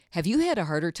Have you had a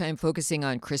harder time focusing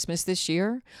on Christmas this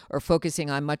year or focusing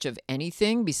on much of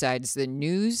anything besides the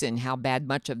news and how bad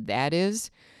much of that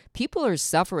is? People are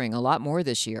suffering a lot more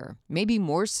this year, maybe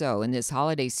more so in this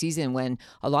holiday season when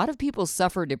a lot of people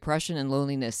suffer depression and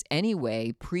loneliness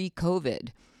anyway pre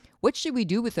COVID. What should we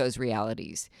do with those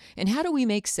realities? And how do we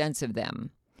make sense of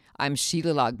them? I'm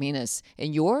Sheila Lagminas,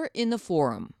 and you're in the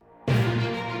forum.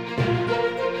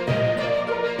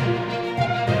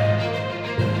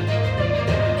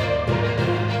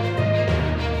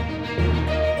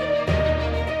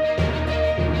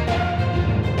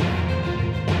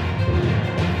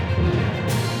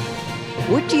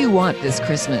 What do you want this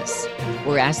Christmas?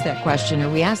 We're asked that question, or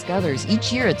we ask others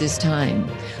each year at this time.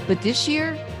 But this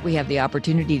year, we have the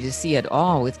opportunity to see it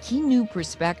all with keen new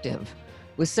perspective.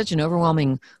 With such an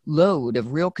overwhelming load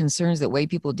of real concerns that weigh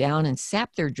people down and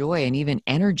sap their joy and even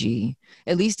energy,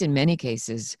 at least in many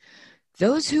cases,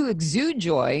 those who exude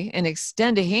joy and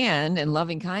extend a hand and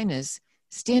loving kindness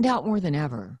stand out more than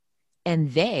ever.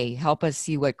 And they help us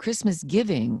see what Christmas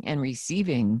giving and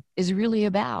receiving is really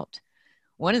about.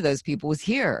 One of those people was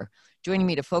here. Joining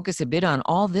me to focus a bit on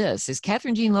all this is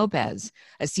Kathryn Jean Lopez,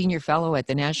 a senior fellow at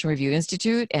the National Review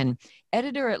Institute and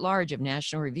editor-at-large of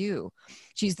National Review.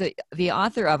 She's the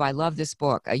author of I Love This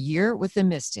Book, A Year with the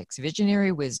Mystics,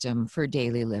 Visionary Wisdom for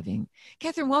Daily Living.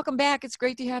 Kathryn, welcome back. It's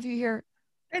great to have you here.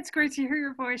 It's great to hear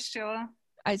your voice, Sheila.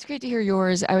 It's great to hear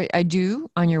yours. I do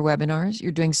on your webinars.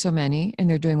 You're doing so many, and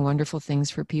they're doing wonderful things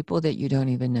for people that you don't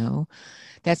even know.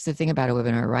 That's the thing about a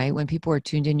webinar, right? When people are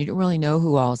tuned in, you don't really know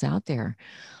who all's out there.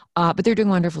 But they're doing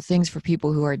wonderful things for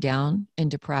people who are down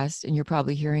and depressed, and you're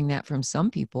probably hearing that from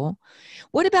some people.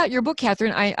 What about your book,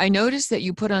 Kathryn? I noticed that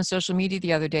you put on social media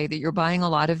the other day that you're buying a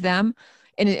lot of them,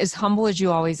 and as humble as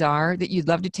you always are, that you'd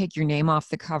love to take your name off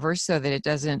the cover so that it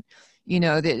doesn't,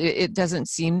 that it doesn't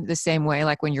seem the same way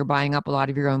like when you're buying up a lot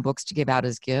of your own books to give out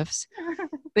as gifts.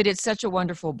 But it's such a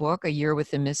wonderful book, A Year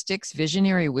with the Mystics,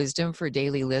 Visionary Wisdom for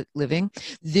Daily Living.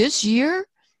 This year,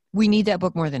 we need that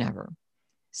book more than ever.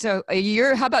 So a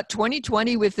year, how about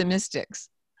 2020 with the Mystics?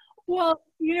 Well,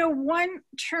 one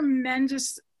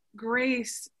tremendous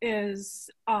grace is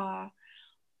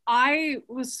I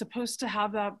was supposed to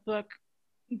have that book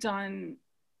done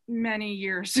many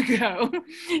years ago.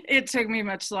 It took me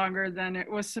much longer than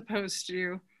it was supposed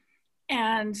to.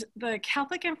 And the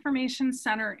Catholic Information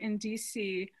Center in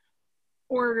DC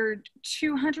ordered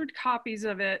 200 copies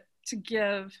of it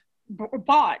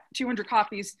bought 200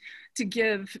 copies to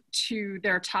give to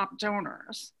their top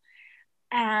donors.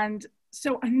 And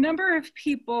so a number of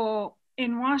people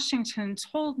in Washington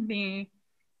told me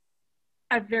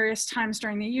at various times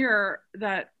during the year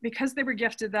that because they were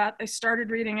gifted that, they started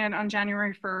reading it on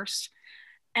January 1st.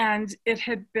 And it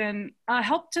had been a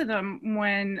help to them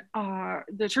when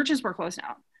the churches were closed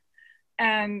down.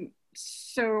 And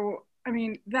so,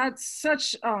 that's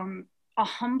such a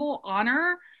humble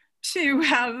honor to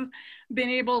have been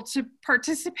able to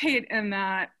participate in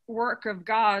that work of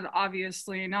God,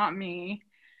 obviously, not me.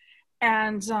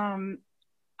 And the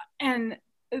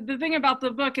thing about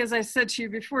the book, as I said to you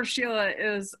before, Sheila,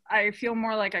 is I feel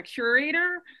more like a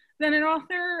curator than an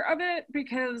author of it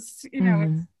because,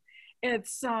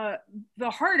 it's the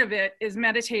heart of it is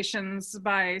meditations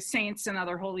by saints and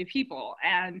other holy people.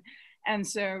 And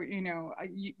so,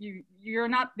 you're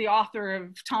not the author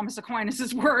of Thomas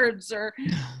Aquinas's words or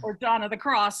John of the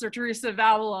Cross or Teresa of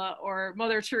Avila or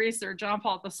Mother Teresa or John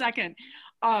Paul II.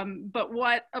 But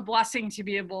what a blessing to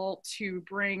be able to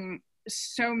bring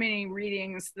so many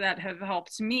readings that have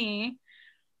helped me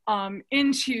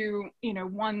into,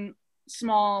 one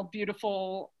small,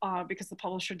 beautiful, because the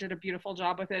publisher did a beautiful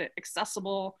job with it,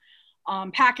 accessible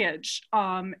package.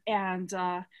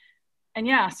 And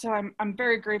yeah, so I'm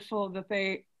very grateful that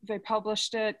they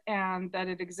published it and that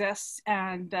it exists,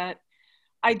 and that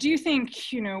I do think,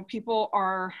 people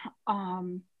are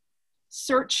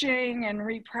searching and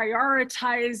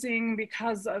reprioritizing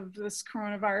because of this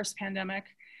coronavirus pandemic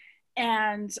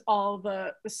and all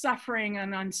the suffering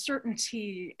and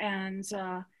uncertainty. And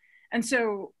so,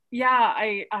 yeah,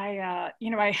 I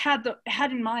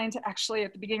had in mind actually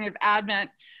at the beginning of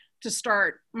Advent to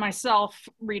start myself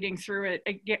reading through it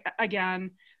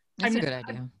again. That's a good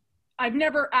idea. I've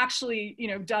never actually,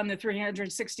 done the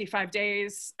 365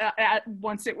 days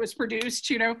once it was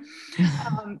produced,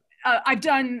 I've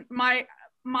done my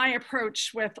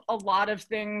approach with a lot of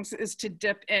things is to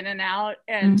dip in and out,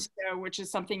 and which is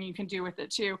something you can do with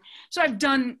it too. So I've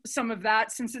done some of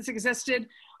that since it's existed,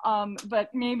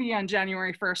 but maybe on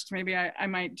January 1st, maybe I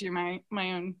might do my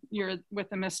own Year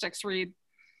with the Mystics read.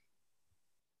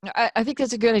 I think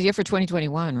that's a good idea for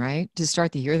 2021, right? To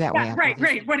start the year that way. Yeah, After right, this.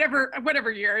 right.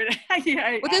 Whatever year.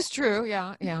 Yeah, Well, that's true.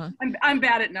 Yeah, yeah. I'm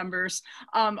bad at numbers.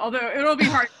 Although it'll be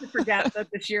hard to forget that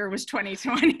this year was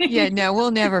 2020. Yeah, no,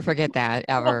 we'll never forget that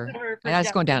We'll ever. never And that's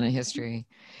forget going down it. in history.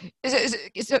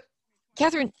 So,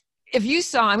 Catherine, if you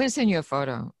saw, I'm going to send you a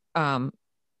photo.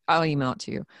 I'll email it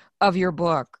to you of your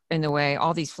book and the way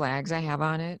all these flags I have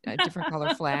on it, different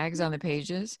color flags on the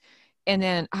pages. And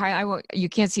then you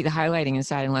can't see the highlighting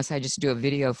inside unless I just do a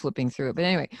video flipping through it. But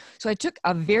anyway, so I took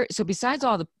so besides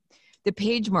all the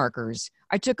page markers,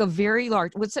 I took a very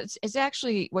large, it's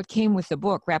actually what came with the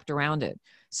book wrapped around it.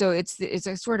 So it's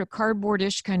a sort of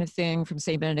cardboardish kind of thing from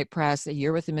St. Benedict Press, A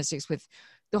Year with the Mystics, with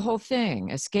the whole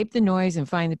thing, escape the noise and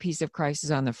find the peace of Christ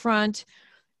is on the front.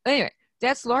 Anyway,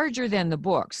 that's larger than the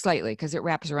book slightly because it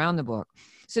wraps around the book.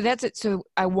 So that's it. So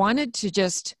I wanted to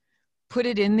just put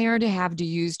it in there to have to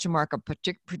use to mark a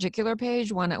particular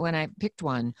page when I picked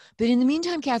one. But in the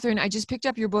meantime, Catherine, I just picked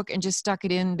up your book and just stuck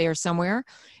it in there somewhere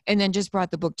and then just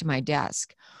brought the book to my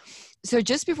desk. So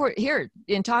just before here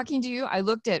in talking to you, I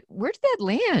looked at where did that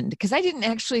land? Because I didn't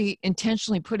actually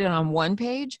intentionally put it on one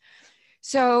page.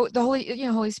 So the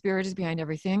Holy Spirit is behind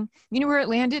everything. You know where it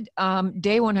landed?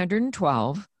 Day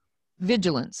 112,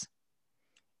 vigilance.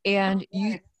 And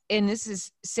and this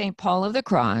is St. Paul of the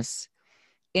Cross.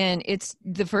 And it's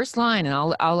the first line,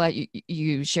 and I'll let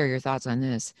you share your thoughts on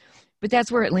this, but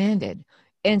that's where it landed.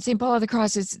 And St. Paul of the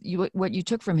Cross is what you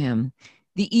took from him.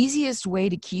 The easiest way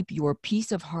to keep your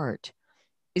peace of heart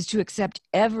is to accept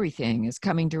everything as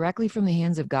coming directly from the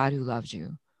hands of God who loves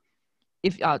you.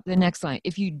 If the next line,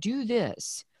 if you do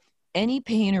this, any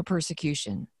pain or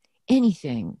persecution,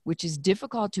 anything which is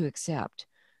difficult to accept,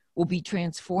 will be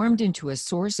transformed into a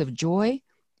source of joy,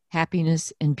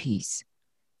 happiness, and peace.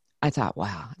 I thought,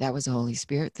 wow, that was a Holy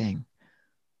Spirit thing.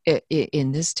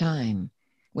 In this time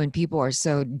when people are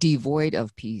so devoid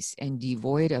of peace and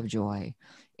devoid of joy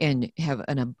and have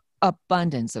an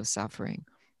abundance of suffering,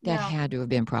 that had to have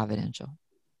been providential.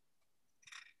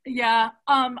 Yeah,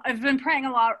 I've been praying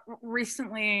a lot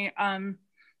recently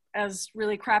as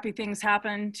really crappy things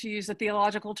happen, to use a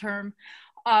theological term,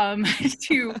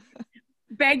 to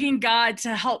begging God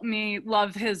to help me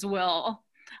love his will.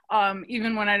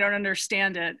 Even when I don't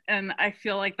understand it. And I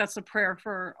feel like that's a prayer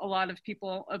for a lot of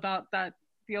people about that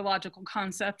theological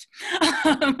concept.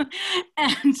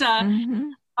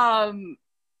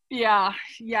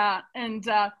 Yeah. And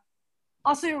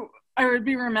also, I would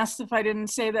be remiss if I didn't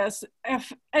say this.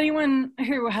 If anyone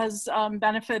who has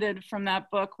benefited from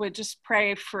that book would just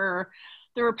pray for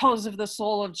the repose of the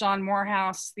soul of John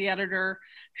Morehouse, the editor,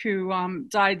 who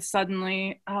died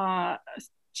suddenly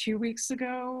 2 weeks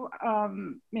ago,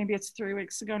 maybe it's 3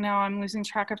 weeks ago now, I'm losing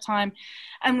track of time,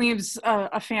 and leaves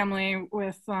a family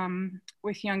with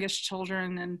youngest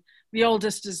children, and the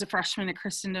oldest is a freshman at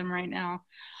Christendom right now.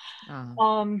 I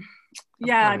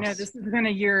know this has been a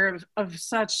year of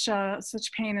such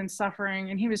pain and suffering,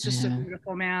 and he was just a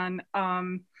beautiful man.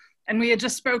 And we had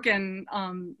just spoken,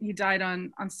 he died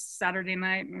on Saturday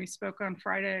night, and we spoke on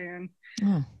Friday, and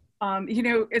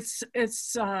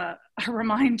it's a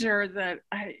reminder that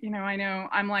I know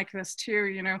I'm like this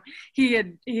too. He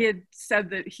had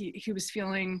said that he was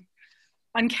feeling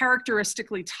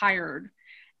uncharacteristically tired,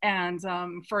 and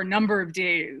for a number of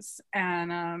days.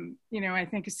 And I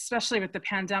think especially with the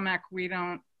pandemic,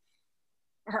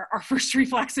 our first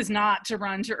reflex is not to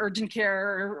run to urgent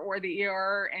care or the ER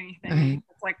or anything. Right.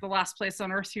 It's like the last place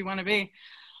on earth you want to be.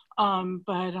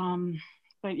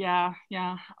 But yeah.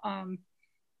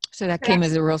 So that came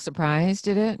as a real surprise,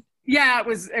 did it? Yeah, it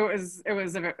was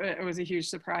a huge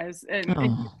surprise. And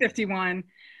 51.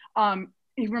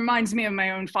 He reminds me of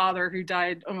my own father, who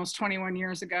died almost 21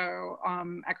 years ago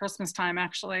at Christmas time,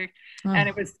 actually. And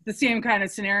it was the same kind of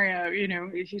scenario.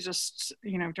 He just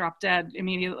dropped dead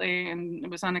immediately, and it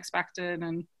was unexpected.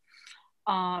 And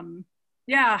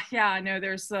I know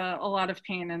there's a lot of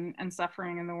pain and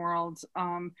suffering in the world.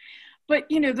 But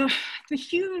the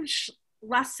huge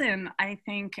lesson, I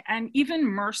think, and even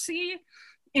mercy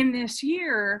in this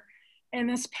year, in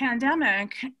this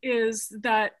pandemic, is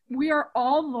that we are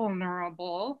all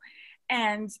vulnerable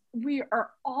and we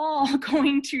are all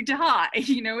going to die.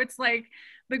 It's like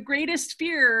the greatest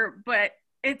fear, but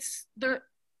it's the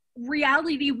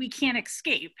reality we can't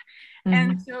escape. Mm-hmm.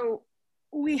 And so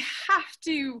we have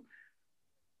to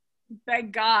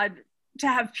beg God to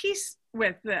have peace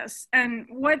with this. And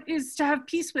what is to have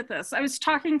peace with this? I was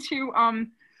talking to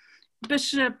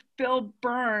Bishop Bill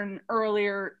Byrne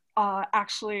earlier.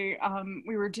 We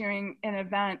were doing an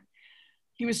event.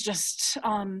 He was just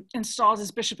installed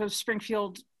as Bishop of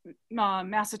Springfield,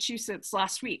 Massachusetts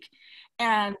last week,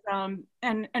 and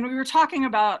we were talking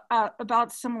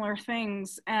about similar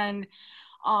things. And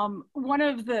one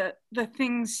of the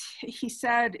things he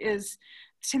said is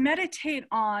to meditate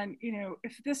on, you know,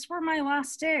 if this were my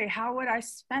last day, how would I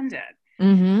spend it?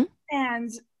 Mm-hmm.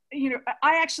 And you know,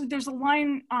 I actually, there's a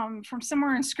line from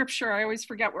somewhere in scripture, I always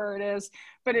forget where it is,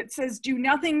 but it says, do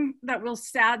nothing that will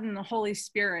sadden the Holy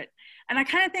Spirit. And I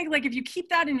kind of think, like, if you keep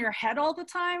that in your head all the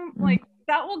time, like,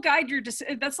 that will guide your,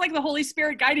 that's like the Holy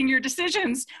Spirit guiding your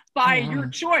decisions by your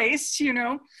choice, you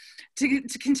know, to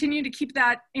continue to keep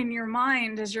that in your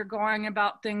mind as you're going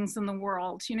about things in the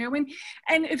world, you know. And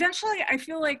eventually I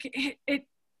feel like it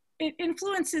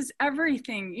influences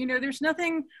everything, you know. There's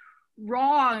nothing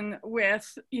wrong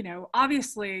with, you know,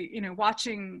 obviously, you know,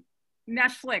 watching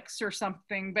Netflix or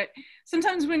something, but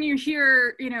sometimes when you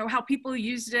hear, you know, how people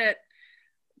used it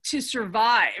to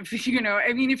survive, you know,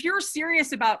 I mean, if you're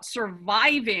serious about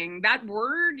surviving, that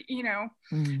word, you know,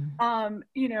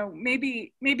 you know,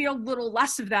 maybe a little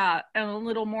less of that and a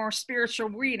little more spiritual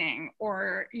reading.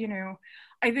 Or, you know,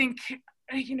 I think,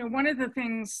 you know, one of the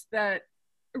things that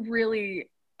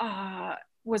really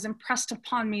was impressed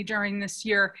upon me during this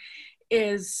year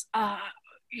is,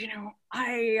 you know,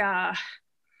 I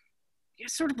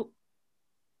sort of,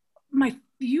 my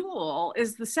fuel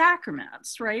is the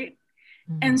sacraments, right?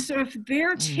 And so if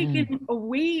they're taken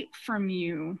away from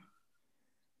you,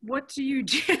 what do you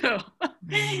do?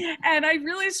 And I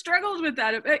really struggled with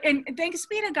that. And thanks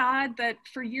be to God that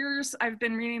for years I've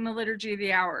been reading the Liturgy of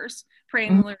the Hours,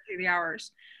 praying the Liturgy of the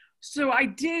Hours. So I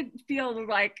did feel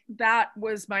like that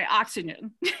was my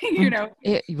oxygen, you know.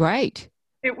 Right.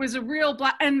 It was a real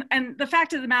and the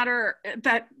fact of the matter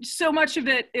that so much of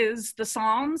it is the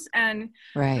Psalms, and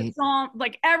the Psalm,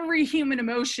 like every human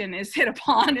emotion is hit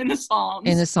upon in the Psalms.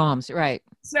 In the Psalms, right.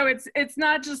 So it's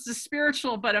not just a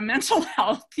spiritual, but a mental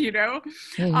health, you know,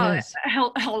 health.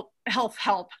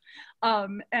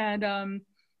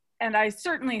 And I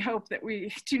certainly hope that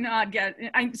we do not get,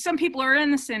 some people are in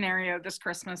the scenario this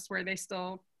Christmas where they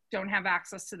still don't have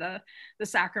access to the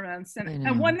sacraments.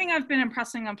 And one thing I've been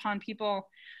impressing upon people,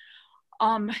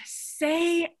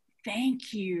 say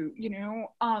thank you, you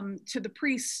know, to the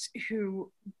priests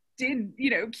who did,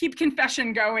 you know, keep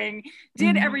confession going,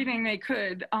 did everything they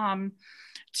could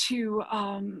to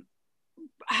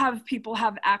have people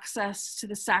have access to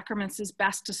the sacraments as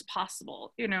best as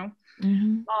possible, you know,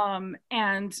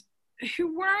 and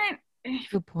who weren't,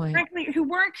 good point, frankly, who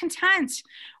weren't content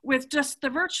with just the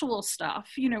virtual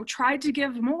stuff, you know, tried to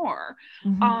give more,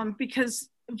 because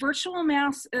virtual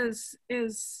mass is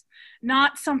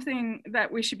not something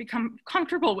that we should become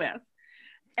comfortable with.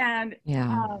 And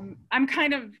I'm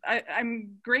kind of,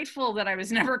 I'm grateful that I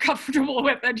was never comfortable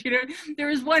with it. You know, there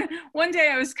was one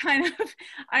day I was kind of,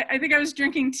 I think I was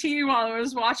drinking tea while I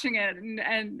was watching it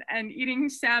and eating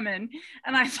salmon.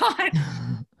 And I thought,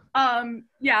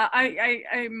 yeah,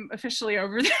 I'm officially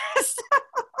over this.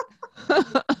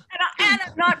 and I'm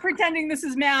not pretending this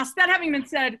is mass. That having been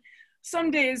said,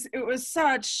 some days it was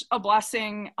such a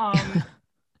blessing.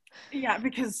 Yeah,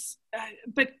 because,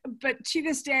 but to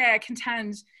this day, I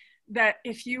contend that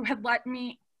if you had let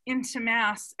me into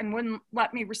mass and wouldn't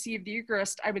let me receive the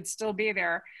Eucharist, I would still be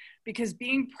there, because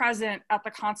being present at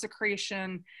the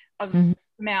consecration of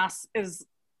mass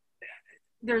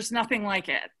there's nothing like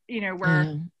it, you know,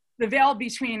 where the veil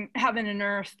between heaven and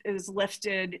earth is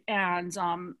lifted and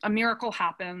a miracle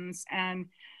happens. And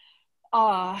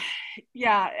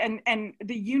yeah, and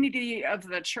the unity of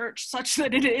the church, such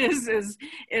that it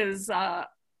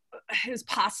is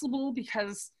possible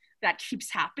because that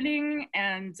keeps happening.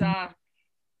 And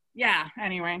yeah,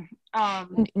 anyway.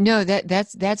 No,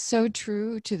 that's so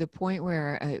true, to the point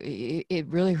where it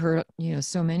really hurt, you know,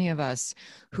 so many of us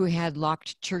who had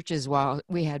locked churches while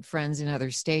we had friends in other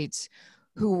states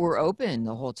who were open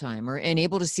the whole time, and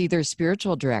able to see their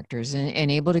spiritual directors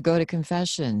and able to go to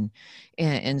confession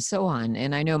and so on.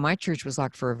 And I know my church was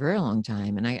locked for a very long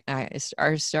time. And I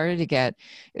started to get,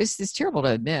 it's terrible to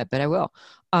admit, but I will.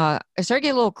 I started to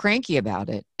get a little cranky about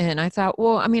it. And I thought,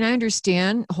 well, I mean, I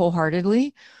understand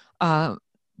wholeheartedly. I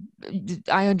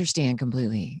understand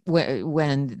completely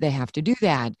when they have to do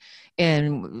that,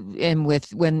 and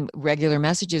when regular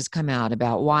messages come out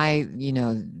about why, you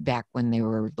know, back when they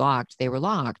were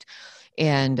locked,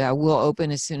 and we'll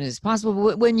open as soon as possible.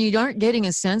 But when you aren't getting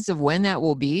a sense of when that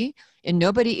will be, and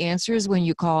nobody answers when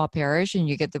you call a parish and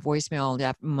you get the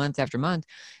voicemail month after month,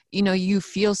 you know, you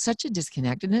feel such a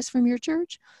disconnectedness from your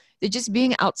church that just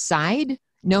being outside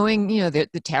knowing,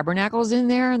 that the tabernacle's in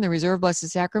there and the reserved Blessed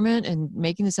Sacrament and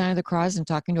making the sign of the cross and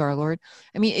talking to our Lord.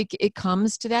 I mean, it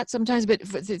comes to that sometimes, but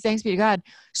thanks be to God,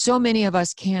 so many of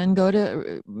us can go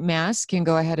to Mass, can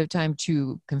go ahead of time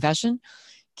to confession.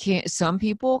 Some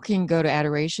people can go to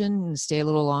adoration and stay a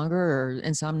little longer,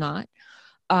 and some not.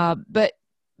 But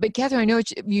Catherine, I know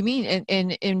what you mean.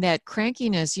 And in that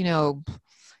crankiness,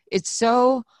 it's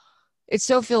so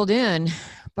filled in,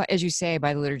 but as you say,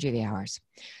 by the Liturgy of the Hours.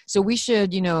 So we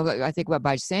should, I think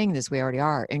by saying this, we already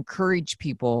are, encourage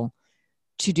people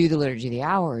to do the Liturgy of the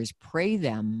Hours, pray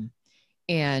them.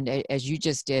 And as you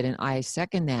just did, and I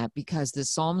second that, because the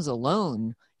Psalms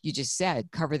alone, you just said,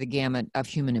 cover the gamut of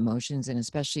human emotions. And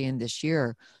especially in this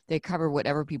year, they cover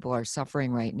whatever people are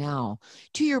suffering right now.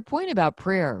 To your point about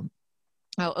prayer,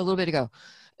 a little bit ago,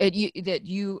 that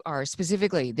you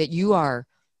are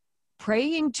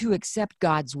praying to accept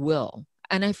God's will.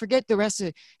 And I forget the rest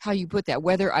of how you put that,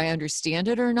 whether I understand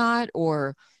it or not,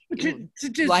 or to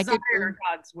desire like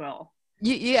God's will.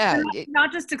 Yeah.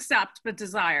 Not just accept, but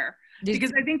desire.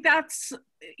 Because I think that's,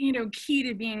 key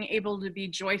to being able to be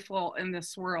joyful in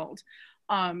this world.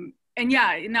 And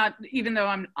yeah, not even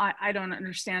though I don't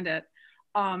understand it.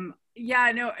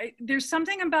 There's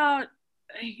something about,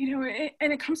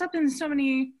 and it comes up in so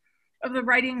many of the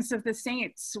writings of the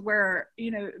saints where,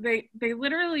 they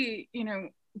literally,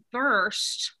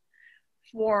 thirst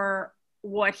for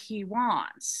what he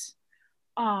wants.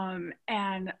 That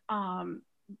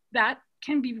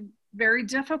can be very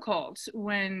difficult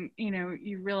when,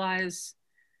 you realize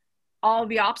all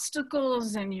the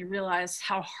obstacles and you realize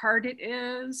how hard it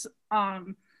is.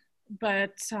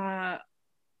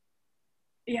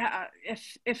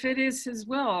 If it is his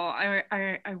will,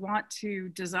 I want to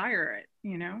desire it,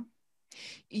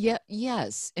 Yeah.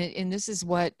 Yes. And this is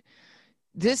what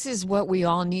we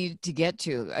all need to get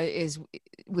to, is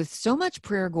with so much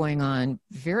prayer going on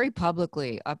very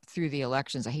publicly up through the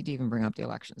elections. I hate to even bring up the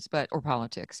elections, or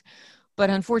politics, but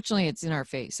unfortunately it's in our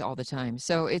face all the time.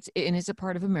 So it's a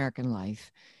part of American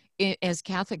life. As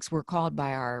Catholics, we're called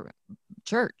by our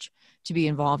church to be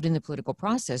involved in the political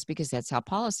process, because that's how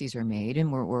policies are made.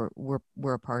 And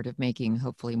we're a part of making,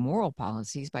 hopefully, moral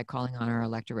policies by calling on our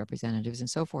elected representatives and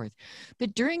so forth.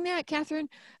 But during that, Catherine,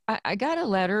 I got a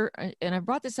letter, and I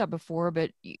brought this up before, but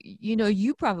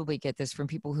you probably get this from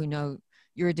people who know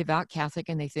you're a devout Catholic,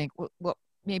 and they think, well,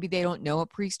 maybe they don't know a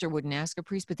priest or wouldn't ask a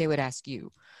priest, but they would ask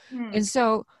you. And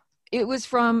so it was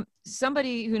from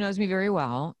somebody who knows me very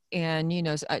well, and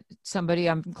somebody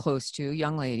I'm close to,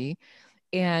 young lady.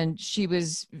 And she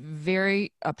was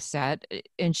very upset,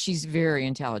 and she's very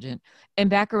intelligent. And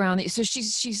back around, so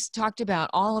she's talked about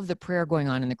all of the prayer going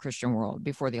on in the Christian world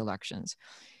before the elections.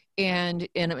 And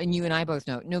you and I both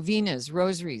know novenas,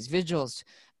 rosaries, vigils,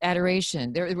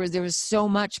 adoration. There was so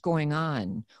much going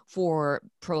on for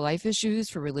pro-life issues,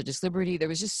 for religious liberty. There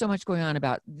was just so much going on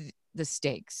about the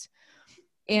stakes.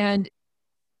 And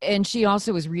she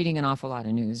also was reading an awful lot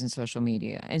of news and social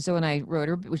media. And so when I wrote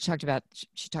her,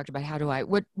 she talked about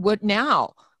what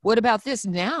now? What about this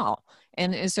now?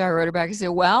 And so I wrote her back and said,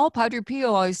 well, Padre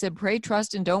Pio always said, pray,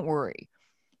 trust, and don't worry.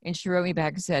 And she wrote me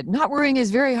back and said, not worrying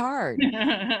is very hard.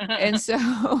 And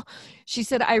so she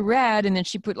said, I read, and then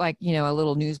she put a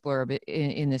little news blurb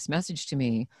in this message to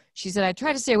me. She said, I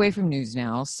try to stay away from news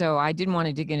now, so I didn't want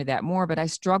to dig into that more, but I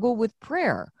struggle with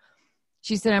prayer.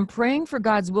 She said, I'm praying for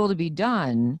God's will to be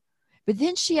done. But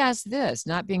then she asked this,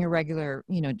 not being a regular,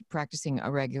 practicing a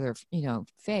regular,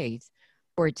 faith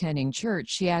or attending church.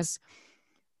 She asked,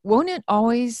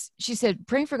 she said,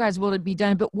 praying for God's will to be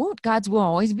done, but won't God's will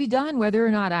always be done, whether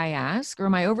or not I ask? Or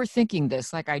am I overthinking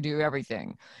this like I do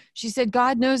everything? She said,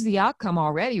 God knows the outcome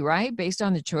already, right? Based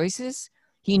on the choices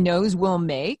he knows we'll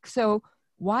make. So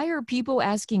why are people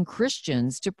asking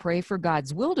Christians to pray for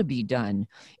God's will to be done?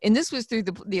 And this was through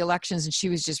the elections, and she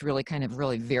was just really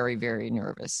very, very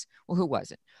nervous. Well, who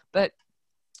wasn't? But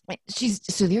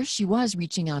so there she was,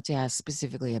 reaching out to ask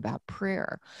specifically about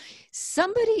prayer.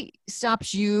 Somebody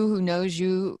stops you who knows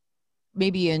you,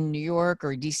 maybe in New York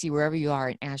or DC, wherever you are,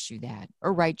 and asks you that,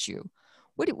 or writes you.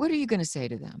 What are you going to say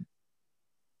to them?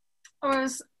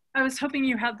 I was hoping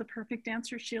you had the perfect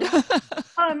answer, Sheila.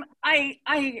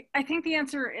 I think the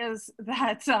answer is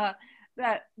that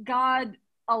that God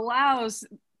allows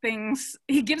things.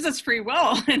 He gives us free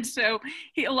will, and so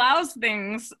he allows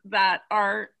things that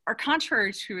are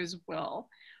contrary to his will.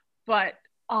 But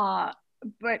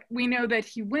we know that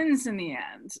he wins in the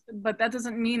end. But that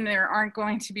doesn't mean there aren't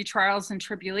going to be trials and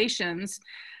tribulations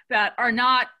that are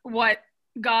not what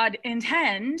God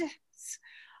intends.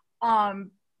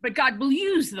 But God will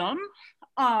use them.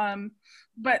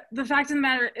 But the fact of the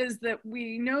matter is that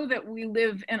we know that we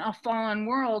live in a fallen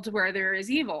world where there is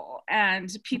evil,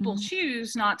 and people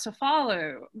choose not to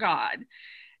follow God.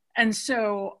 And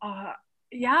so, I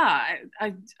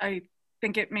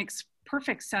think it makes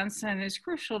perfect sense and is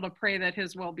crucial to pray that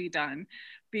his will be done,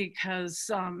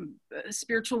 because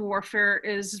spiritual warfare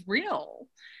is real,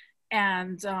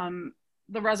 and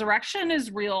the resurrection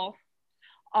is real,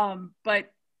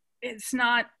 but it's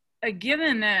not a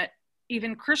given that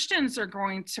even Christians are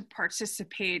going to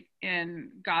participate in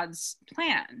God's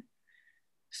plan.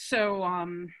 So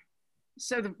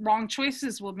the wrong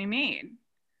choices will be made,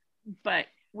 but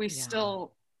we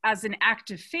still, as an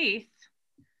act of faith,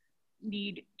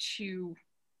 need to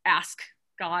ask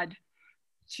God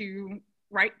to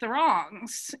right the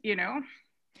wrongs,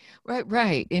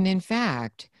 Right. And in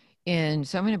fact, so I'm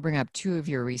going to bring up two of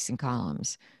your recent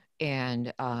columns.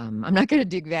 And I'm not going to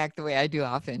dig back the way I do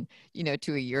often,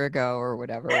 to a year ago or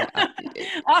whatever.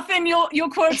 Often you'll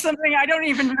quote something I don't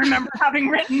even remember having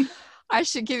written. I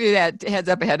should give you that heads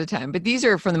up ahead of time. But these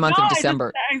are from the month of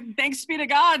December. Thanks be to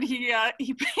God, he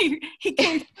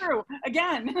came through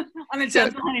again on the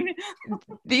deadline.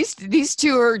 These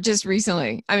two are just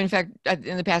recently. I mean, in fact,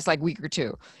 in the past week or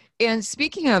two. And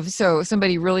speaking of, so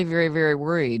somebody really very, very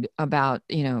worried about,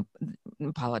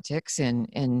 politics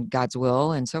and God's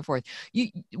will and so forth.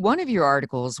 One of your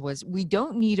articles was, we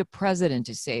don't need a president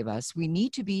to save us. We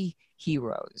need to be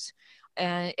heroes.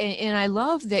 And I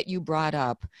love that you brought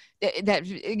up that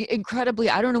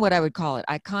incredibly, I don't know what I would call it,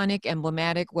 iconic,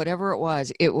 emblematic, whatever it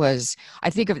was. It was,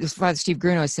 I think of this, Father Steve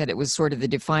Grunow said it was sort of the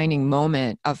defining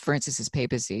moment of Francis's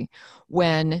papacy,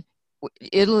 when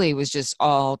Italy was just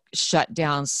all shut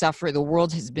down, the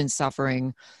world has been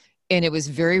suffering, and it was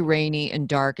very rainy and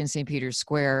dark in St. Peter's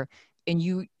Square. And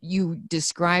you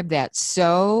described that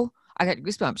so, I got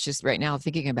goosebumps just right now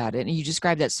thinking about it. And you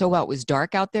described that so well. It was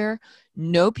dark out there.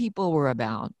 No people were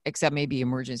about, except maybe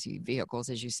emergency vehicles,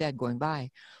 as you said, going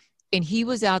by. And he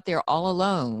was out there all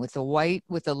alone with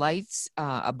the lights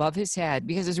above his head,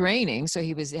 because it's raining. So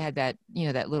he had that,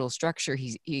 that little structure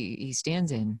he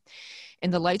stands in.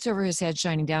 And the lights over his head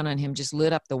shining down on him just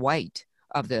lit up the white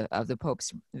of the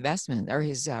Pope's vestment, or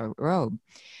his robe.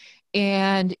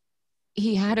 And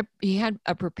he had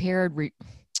a prepared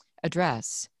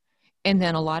address, and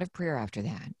then a lot of prayer after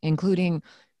that, including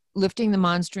lifting the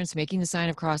monstrance, making the sign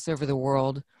of cross over the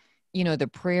world, the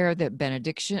prayer, the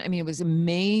benediction. I mean, it was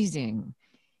amazing.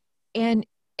 And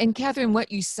Catherine,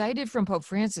 what you cited from Pope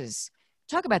Francis,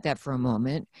 talk about that for a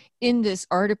moment. In this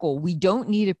article, we don't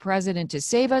need a president to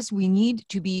save us. We need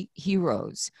to be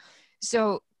heroes.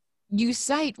 So you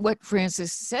cite what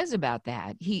Francis says about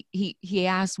that. He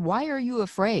asks, why are you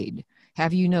afraid?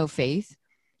 Have you no faith?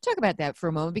 Talk about that for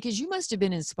a moment, because you must have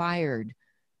been inspired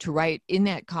to write in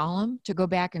that column, to go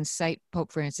back and cite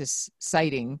Pope Francis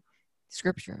citing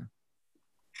scripture.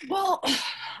 Well,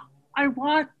 I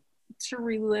want to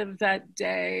relive that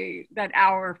day, that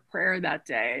hour of prayer that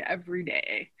day, every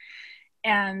day.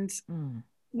 And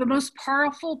the most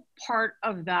powerful part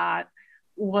of that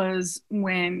was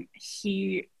when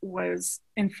he was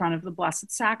in front of the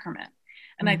Blessed Sacrament.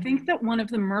 And I think that one of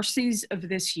the mercies of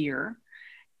this year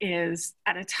is,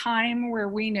 at a time where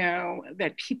we know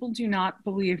that people do not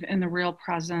believe in the real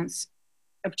presence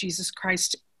of Jesus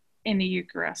Christ in the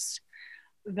Eucharist,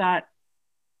 that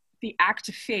the act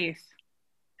of faith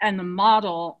and the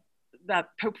model that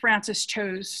Pope Francis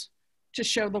chose to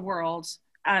show the world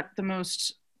at the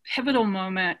most pivotal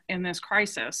moment in this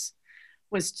crisis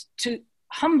was to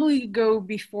humbly go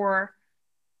before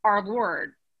our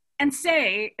Lord and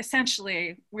say,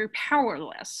 essentially, we're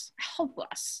powerless,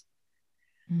 helpless.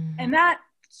 And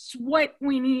that's what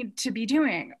we need to be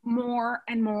doing more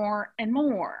and more and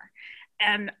more.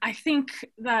 And I think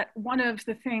that one of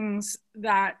the things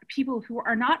that people who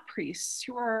are not priests,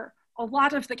 who are a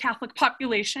lot of the Catholic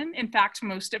population, in fact,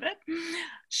 most of it,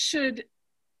 should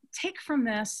take from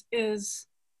this is,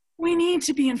 we need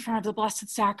to be in front of the Blessed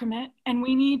Sacrament, and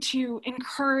we need to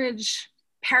encourage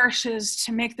parishes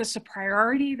to make this a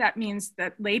priority. That means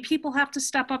that lay people have to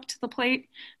step up to the plate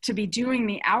to be doing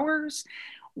the hours.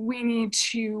 We need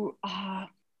to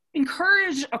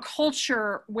encourage a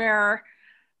culture where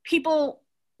people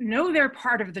know they're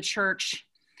part of the church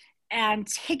and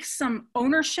take some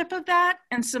ownership of that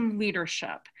and some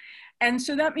leadership. And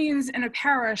so that means in a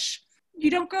parish,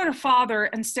 you don't go to Father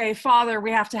and say, Father,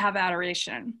 we have to have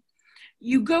adoration.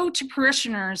 You go to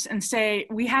parishioners and say,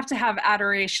 we have to have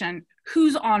adoration.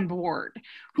 Who's on board?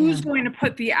 Who's going to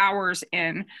put the hours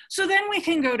in? So then we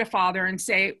can go to Father and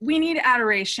say, we need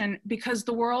adoration because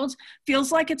the world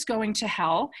feels like it's going to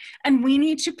hell, and we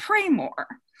need to pray more.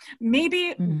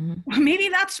 Maybe, Mm-hmm. maybe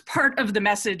that's part of the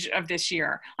message of this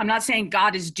year. I'm not saying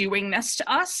God is doing this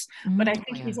to us, but I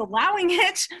think he's allowing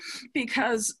it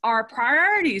because our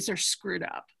priorities are screwed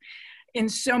up in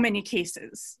so many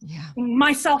cases,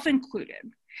 myself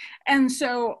included. And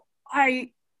so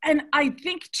I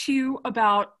think too,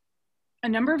 about a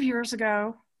number of years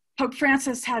ago, Pope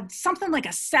Francis had something like a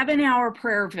 7-hour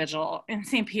prayer vigil in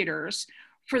St. Peter's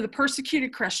for the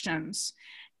persecuted Christians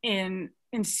in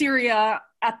Syria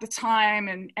at the time,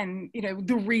 and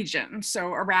the region,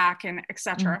 so Iraq and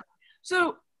etc.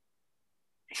 So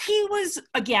he was,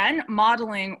 again,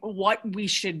 modeling what we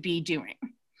should be doing.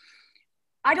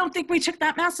 I don't think we took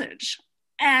that message.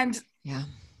 And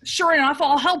sure enough,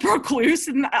 all hell broke loose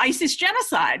in the ISIS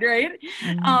genocide, right?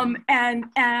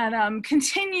 And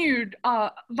continued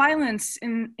violence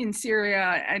in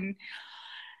Syria.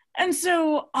 And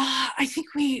so I think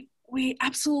we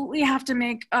absolutely have to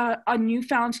make a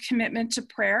newfound commitment to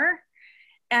prayer.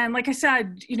 And like I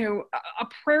said, a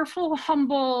prayerful,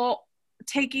 humble,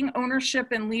 taking ownership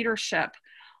and leadership.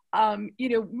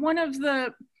 One of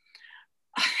the,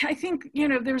 I think,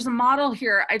 there's a model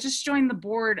here. I just joined the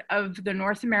board of the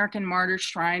North American Martyr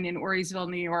Shrine in Voorheesville,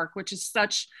 New York, which is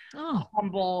such a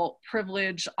humble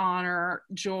privilege, honor,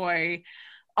 joy.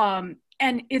 And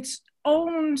it's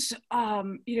owned,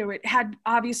 it had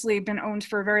obviously been owned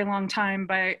for a very long time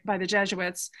by the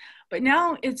Jesuits, but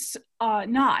now it's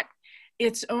not.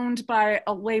 It's owned by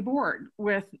a lay board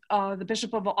with the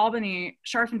Bishop of Albany,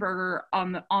 Scharfenberger,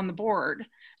 on the board,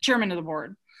 chairman of the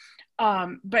board.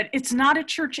 But it's not a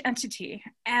church entity.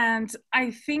 And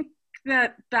I think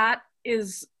that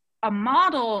is a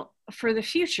model for the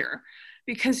future,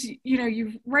 because,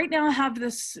 you right now have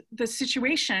this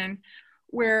situation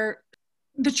where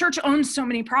the church owns so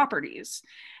many properties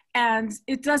and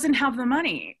it doesn't have the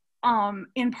money,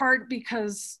 in part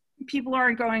because people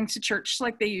aren't going to church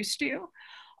like they used to.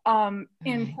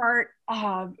 In part,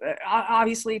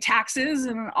 obviously taxes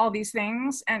and all these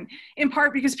things, and in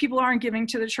part because people aren't giving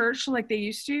to the church like they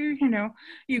used to.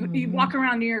 You walk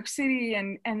around New York City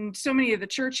and so many of the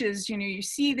churches, you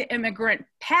see the immigrant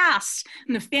past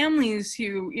and the families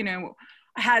who,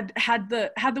 had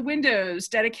the windows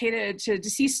dedicated to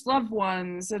deceased loved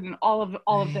ones and all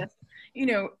of this.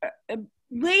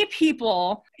 Lay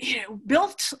people,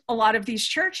 built a lot of these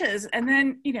churches, and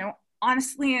then,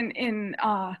 honestly,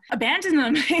 abandon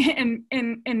them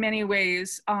in many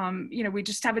ways. We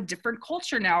just have a different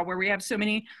culture now where we have so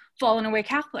many fallen away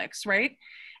Catholics, right?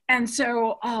 And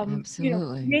so,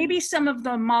 maybe some of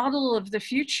the model of the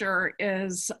future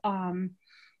is,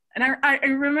 and I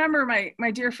remember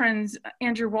my dear friend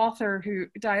Andrew Walther, who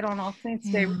died on All Saints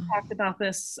Day, we talked about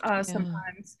this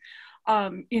sometimes.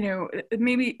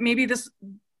 Maybe this,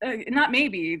 not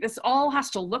maybe, this all has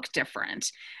to look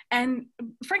different. And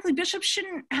frankly, bishops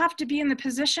shouldn't have to be in the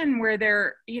position where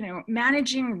they're,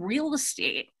 managing real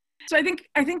estate. So I think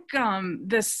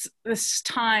this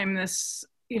time,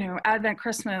 Advent,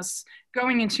 Christmas,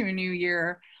 going into a new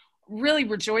year, really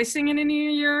rejoicing in a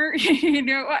new year,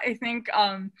 I think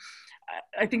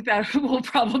that will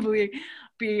probably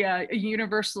be a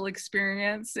universal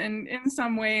experience. And in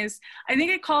some ways, I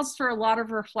think it calls for a lot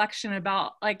of reflection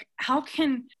about, like, how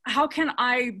can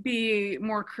I be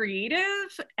more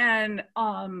creative and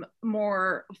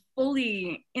more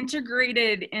fully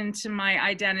integrated into my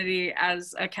identity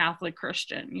as a Catholic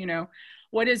Christian?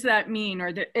 What does that mean?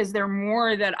 Or is there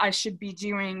more that I should be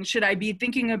doing? Should I be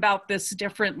thinking about this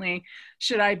differently?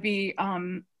 Should I be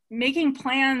making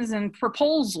plans and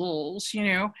proposals?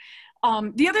 The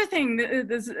other thing,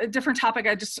 there's a different topic.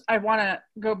 I want to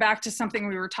go back to something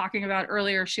we were talking about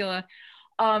earlier, Sheila.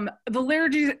 The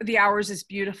Liturgy of the Hours is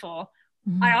beautiful.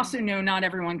 I also know not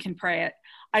everyone can pray it.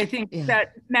 I think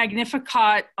that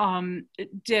Magnificat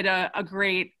did a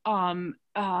great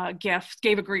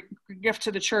gave a great gift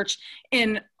to the church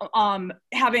in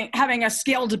having a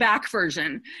scaled back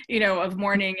version, of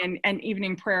morning and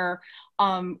evening prayer,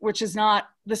 which is not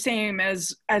the same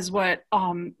as what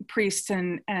priests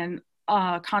and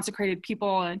consecrated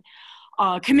people and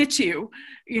commit to,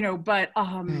 but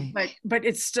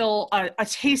it's still a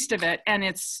taste of it, and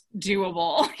it's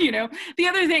doable. The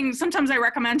other thing sometimes I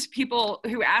recommend to people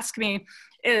who ask me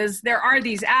is there are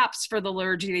these apps for the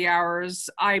Liturgy of the Hours,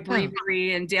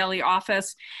 iBreviary and Daily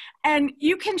Office, and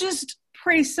you can just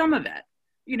pray some of it.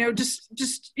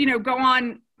 Just go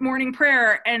on morning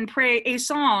prayer and pray a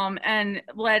psalm and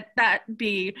let that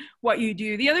be what you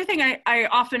do. The other thing I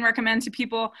often recommend to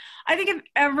people, I think if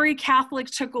every Catholic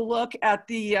took a look at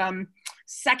the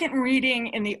second reading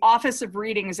in the Office of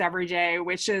Readings every day,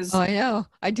 which is I know,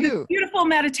 I do. Beautiful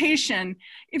meditation.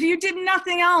 If you did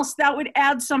nothing else, that would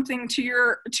add something to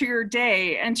your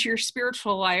day and to your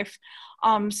spiritual life.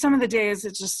 Some of the days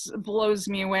it just blows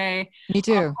me away. Me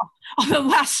too. Although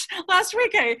last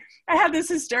week I had this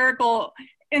hysterical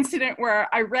incident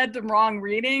where I read the wrong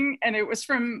reading, and it was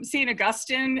from St.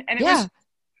 Augustine, and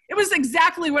it was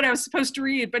exactly what I was supposed to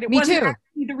read, but it wasn't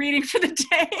actually the reading for the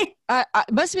day.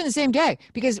 It must have been the same day,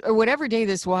 because whatever day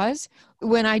this was,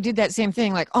 when I did that same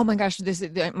thing, like, oh my gosh,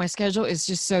 my schedule is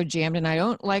just so jammed, and I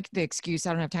don't like the excuse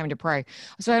I don't have time to pray,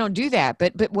 so I don't do that.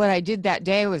 But what I did that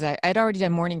day was I'd already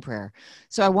done morning prayer,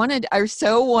 so I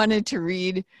so wanted to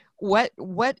read what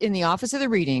in the Office of the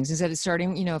Readings, instead of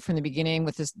starting from the beginning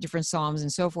with the different Psalms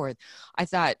and so forth. I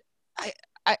thought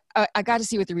I got to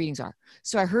see what the readings are.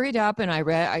 So I hurried up and I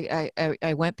read,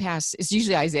 I went past, it's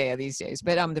usually Isaiah these days,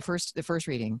 but the first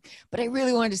reading, but I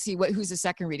really wanted to see who's the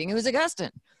second reading. It was Augustine.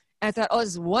 And I thought, oh, this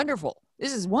is wonderful.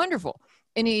 This is wonderful.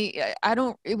 And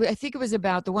I think it was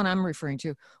about, the one I'm referring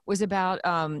to was about,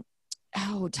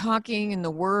 talking in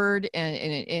the word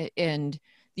and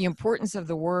the importance of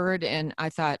the word. And I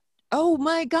thought, oh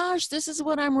my gosh, this is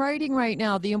what I'm writing right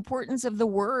now, the importance of the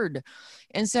word.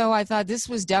 And so I thought this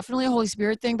was definitely a Holy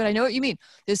Spirit thing, but I know what you mean.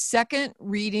 The second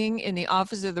reading in the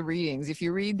Office of the Readings, if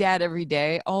you read that every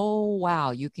day, oh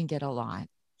wow, you can get a lot.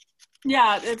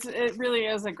 Yeah, it really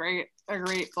is a great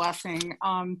blessing.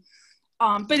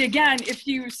 But again, if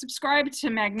you subscribe to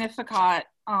Magnificat,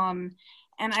 and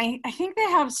I think they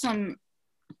have some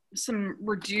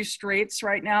reduced rates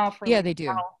right now for they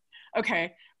do.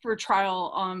 Okay. For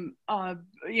trial,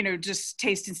 just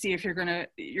taste and see if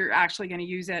you're actually gonna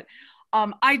use it.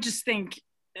 I just think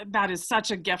that is such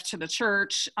a gift to the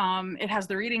church. It has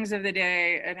the readings of the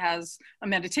day, it has a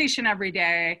meditation every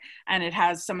day, and it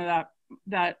has some of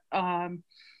that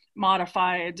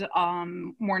modified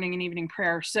morning and evening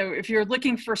prayer. So if you're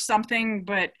looking for something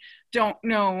but don't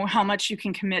know how much you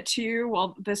can commit to,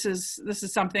 well, this is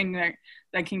something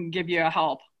that can give you a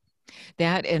help.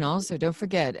 That, and also don't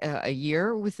forget A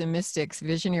Year with the Mystics,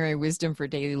 Visionary Wisdom for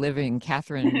Daily Living,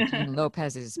 Catherine Jean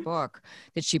Lopez's book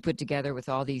that she put together with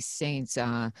all these saints,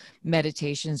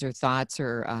 meditations or thoughts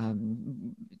or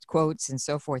quotes and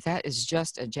so forth. That is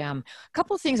just a gem. A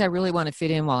couple of things I really want to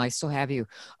fit in while I still have you.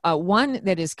 One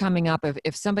that is coming up,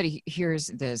 if somebody hears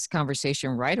this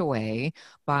conversation right away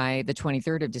by the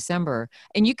 23rd of December,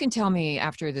 and you can tell me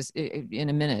after this in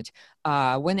a minute,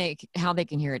 how they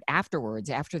can hear it afterwards,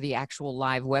 after the actual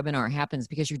live webinar happens,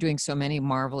 because you're doing so many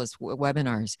marvelous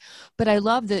webinars. But I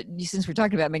love that, since we're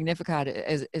talking about Magnificat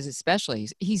as especially,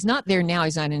 he's not there now,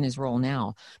 he's not in his role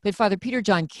now, but Father Peter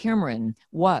John Cameron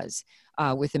was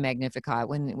with the Magnificat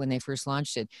when they first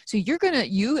launched it. So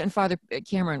you and Father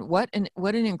Cameron, what an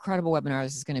incredible webinar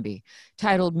this is going to be,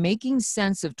 titled Making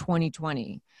Sense of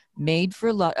 2020. Made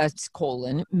for love,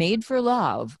 made for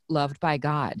love, loved by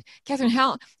God. Catherine,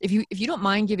 how, if you don't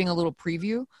mind giving a little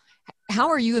preview, how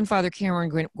are you and Father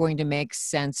Cameron going to make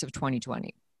sense of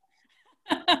 2020?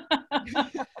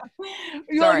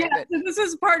 Sorry, so this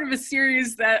is part of a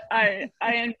series that I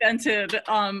invented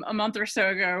a month or so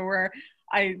ago, where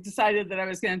I decided that I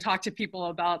was going to talk to people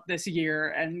about this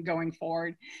year and going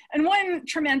forward. And one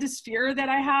tremendous fear that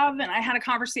I have, and I had a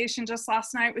conversation just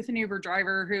last night with an Uber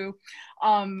driver who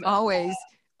always.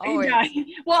 Yeah,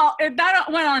 well, that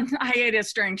went on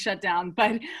hiatus during shutdown,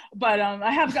 but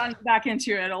I have gotten back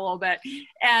into it a little bit.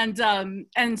 And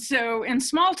so in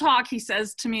small talk, he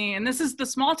says to me, and this is the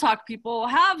small talk people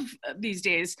have these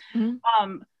days,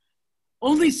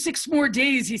 only 6 more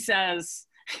days, he says.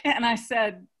 And I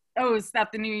said, oh, is that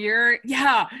the new year?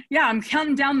 Yeah, I'm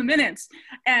counting down the minutes.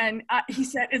 And he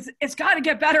said, it's got to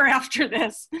get better after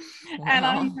this. Wow. And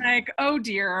I'm like, oh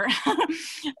dear,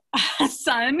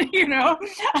 son,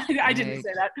 I didn't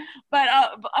say that, but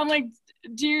I'm like,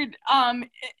 dude,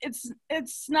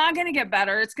 it's not going to get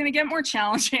better. It's going to get more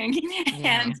challenging.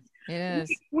 Yeah. And it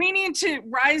is. We need to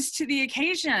rise to the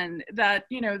occasion that,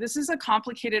 this is a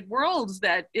complicated world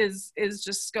that is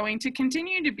just going to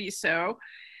continue to be so.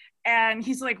 And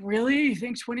he's like, really? You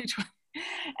think 2020?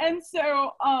 And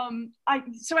so I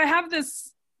have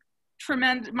this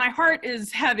tremendous, my heart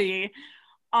is heavy,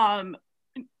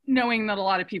 knowing that a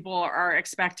lot of people are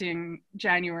expecting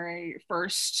January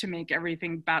 1st to make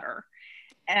everything better.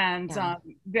 And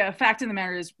the fact of the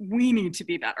matter is we need to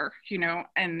be better,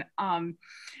 and and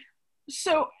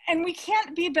we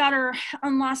can't be better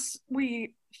unless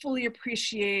we fully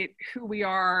appreciate who we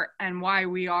are and why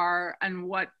we are and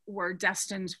what we're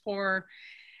destined for.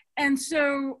 And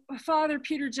so Father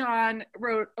Peter John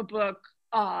wrote a book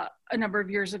a number of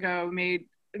years ago, made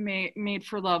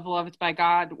for love, loved by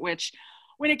God, which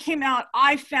when it came out,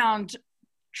 I found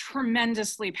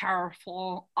tremendously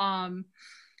powerful.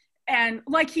 And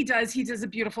like he does a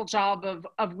beautiful job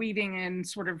of weaving in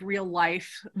sort of real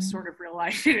life,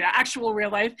 actual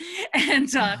real life, and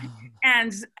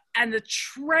the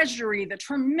treasury, the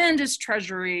tremendous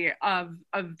treasury of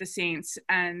the saints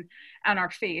and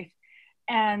our faith.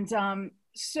 And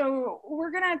so we're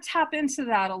gonna tap into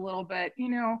that a little bit. You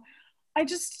know,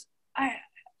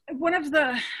 one of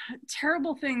the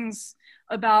terrible things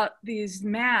about these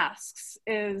masks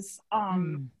is,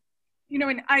 you know,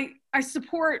 and I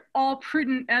support all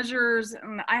prudent measures,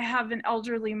 and I have an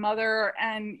elderly mother,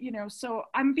 and, you know, so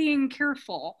I'm being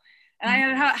careful. And I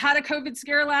had a COVID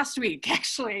scare last week,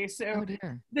 actually. So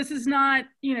this is not,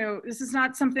 you know, this is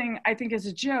not something I think is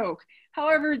a joke.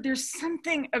 However, there's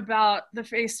something about the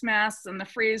face masks and the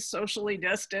phrase socially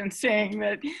distancing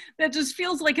that just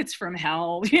feels like it's from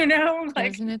hell, you know?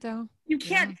 Like, isn't it though? You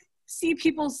can't see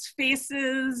people's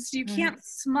faces. You can't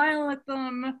smile at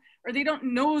them, or they don't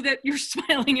know that you're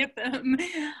smiling at them.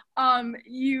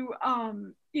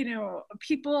 You know,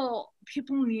 people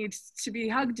need to be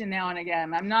hugged now and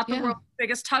again. I'm not the world's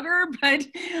biggest hugger,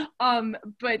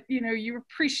 but you know, you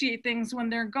appreciate things when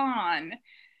they're gone.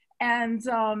 And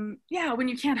when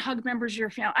you can't hug members of your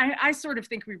family, I sort of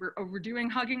think we were overdoing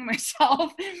hugging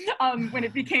myself when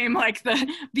it became like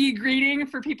the greeting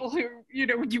for people who, you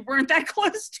know, you weren't that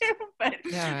close to, but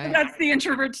that's the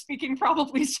introvert speaking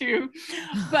probably too.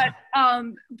 But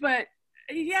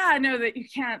yeah, know that you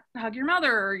can't hug your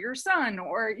mother or your son,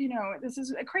 or, you know, this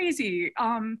is crazy.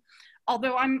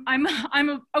 Although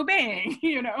I'm obeying,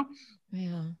 you know.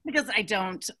 Yeah. Because I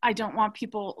don't want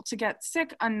people to get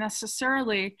sick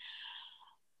unnecessarily.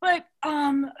 But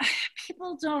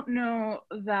people don't know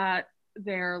that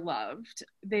they're loved.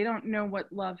 They don't know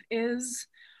what love is.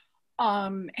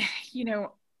 You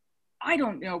know, I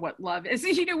don't know what love is.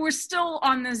 You know, we're still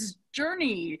on this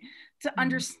journey to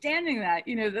understanding that.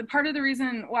 You know, the part of the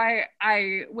reason why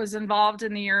I was involved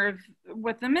in the year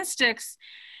with the mystics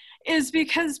is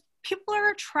because people are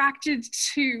attracted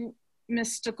to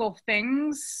mystical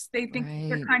things. They think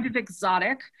they're kind of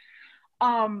exotic.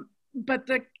 But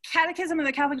the Catechism of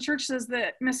the Catholic Church says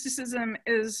that mysticism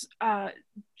is a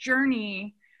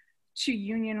journey to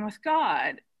union with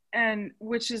God, and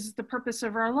which is the purpose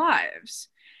of our lives.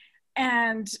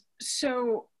 And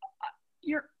so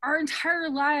our entire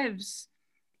lives,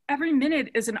 every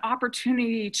minute is an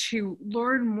opportunity to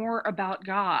learn more about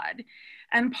God.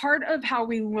 And part of how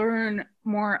we learn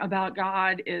more about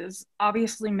God is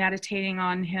obviously meditating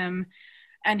on him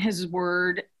and his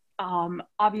word,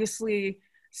 obviously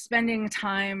spending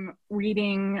time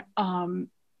reading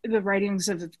the writings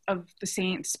of the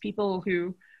saints, people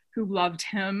who loved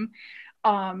him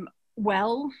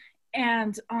well.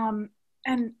 And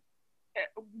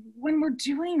when we're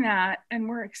doing that and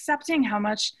we're accepting how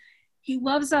much he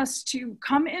loves us to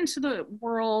come into the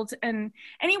world, and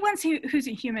anyone who's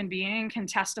a human being can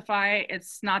testify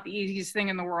it's not the easiest thing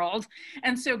in the world.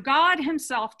 And so God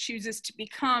himself chooses to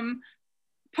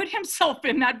put himself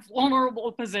in that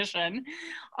vulnerable position,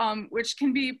 which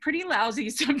can be pretty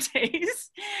lousy some days,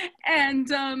 and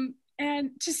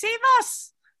to save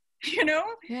us, you know?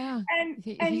 Yeah, and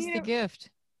he's the gift.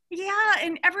 Yeah,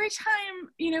 and every time,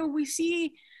 you know, we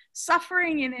see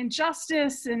suffering and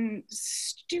injustice and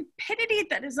stupidity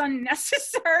that is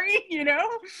unnecessary, you know?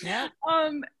 Yeah,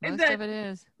 most of it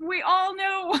is. We all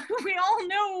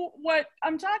know what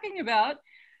I'm talking about.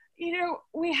 You know,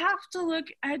 we have to look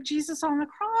at Jesus on the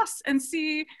cross and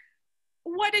see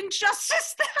what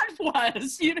injustice that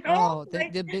was, you know? Oh,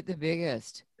 the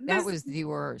biggest. That was the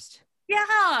worst.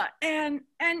 Yeah, and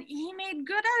he made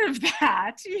good out of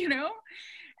that, you know?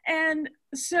 And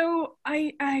so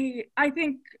I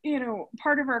think, you know,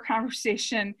 part of our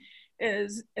conversation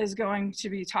is going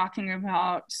to be talking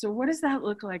about, so what does that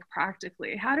look like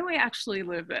practically? How do we actually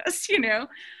live this, you know?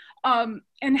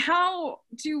 And how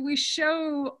do we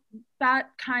show that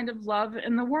kind of love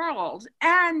in the world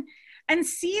and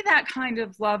see that kind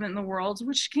of love in the world,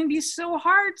 which can be so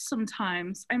hard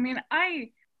sometimes. I mean, I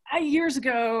years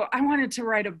ago, I wanted to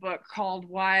write a book called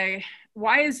Why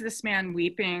Is This Man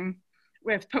Weeping?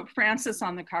 With Pope Francis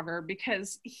on the cover,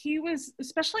 because he was,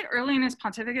 especially early in his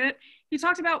pontificate, he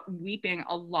talked about weeping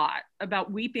a lot,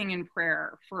 about weeping in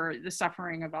prayer for the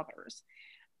suffering of others.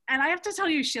 And I have to tell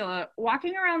you, Sheila,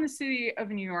 walking around the city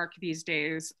of New York these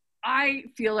days, I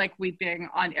feel like weeping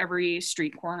on every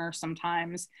street corner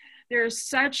sometimes. There's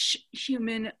such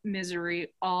human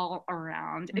misery all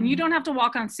around. And you don't have to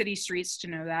walk on city streets to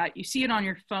know that. You see it on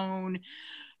your phone.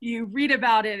 You read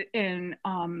about it in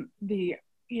the,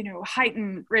 you know,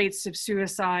 heightened rates of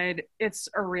suicide. It's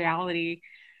a reality.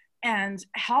 and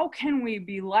how can we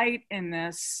be light in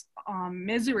this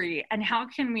misery, and how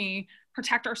can we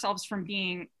protect ourselves from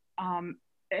being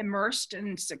immersed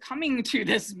and succumbing to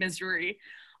this misery,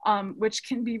 which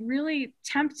can be really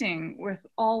tempting with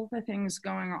all the things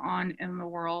going on in the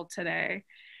world today.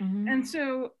 Mm-hmm. And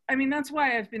so, I mean, that's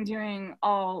why I've been doing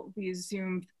all these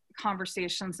Zoom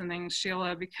conversations and things,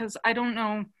 Sheila, because I don't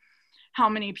know how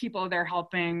many people they're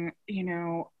helping, you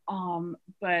know,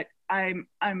 but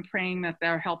I'm praying that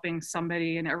they're helping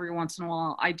somebody. And every once in a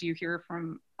while, I do hear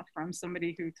from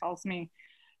somebody who tells me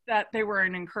that they were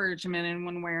an encouragement in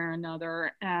one way or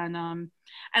another. And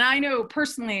I know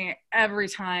personally, every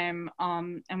time,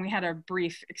 and we had a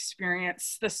brief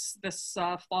experience this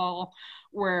fall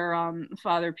where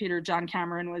Father Peter John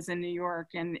Cameron was in New York,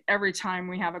 and every time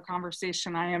we have a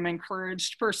conversation, I am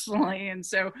encouraged personally. And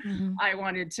so I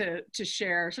wanted to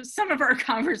share some of our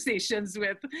conversations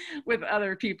with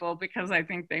other people, because I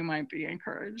think they might be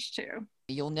encouraged too.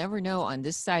 You'll never know on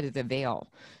this side of the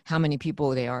veil how many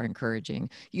people they are encouraging.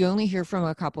 You only hear from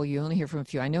a couple. You only hear from a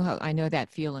few. I know that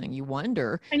feeling. You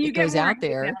wonder. And it goes out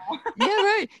there. Yeah,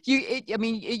 right.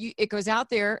 It goes out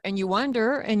there, and you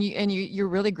wonder, and you're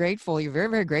really grateful. You're very,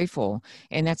 very grateful,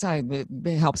 and that's how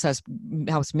it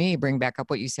helps me bring back up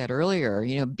what you said earlier.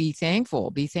 You know, be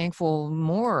thankful. Be thankful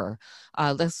more.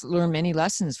 Let's learn many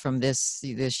lessons from this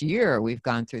year. We've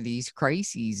gone through these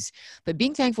crises, but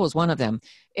being thankful is one of them.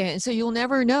 And so you'll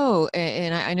never know.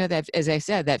 And I know that, as I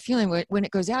said, that feeling when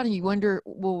it goes out and you wonder,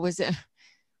 well, was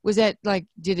that like,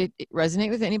 did it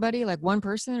resonate with anybody, like one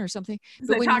person or something?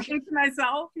 But when talking to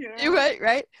myself, you know?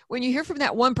 Right. When you hear from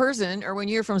that one person, or when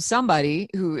you hear from somebody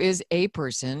who is a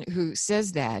person who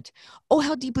says that, oh,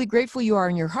 how deeply grateful you are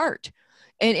in your heart.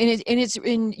 And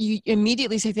you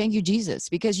immediately say, thank you, Jesus,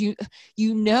 because you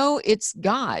know it's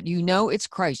God, you know it's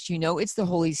Christ, you know it's the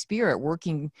Holy Spirit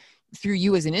working through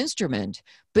you as an instrument,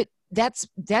 but that's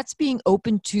being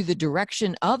open to the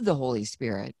direction of the Holy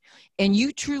Spirit. And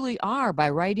you truly are, by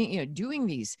writing, you know, doing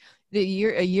these, a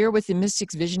year with the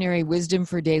Mystics Visionary Wisdom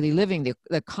for Daily Living,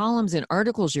 the columns and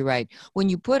articles you write, when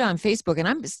you put on Facebook,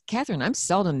 and Catherine, I'm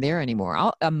seldom there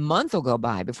anymore. A month will go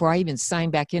by before I even sign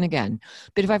back in again.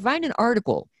 But if I find an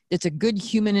article that's a good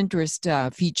human interest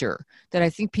feature that I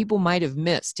think people might have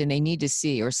missed and they need to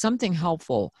see, or something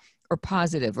helpful or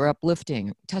positive or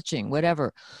uplifting, touching,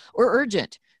 whatever, or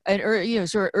urgent, or, you know,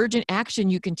 sort of urgent action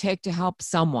you can take to help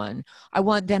someone,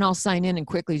 then I'll sign in and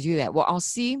quickly do that. Well, I'll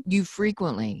see you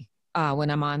frequently when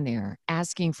I'm on there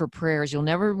asking for prayers. You'll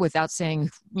never, without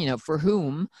saying, you know, for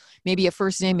whom, maybe a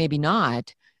first name, maybe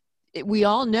not. We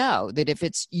all know that if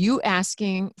it's you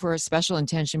asking for a special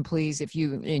intention, please, if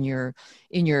you, in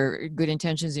your good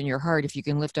intentions in your heart, if you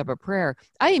can lift up a prayer,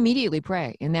 I immediately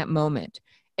pray in that moment.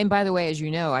 And by the way, as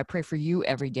you know, I pray for you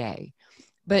every day.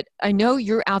 But I know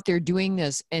you're out there doing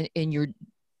this, and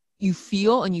you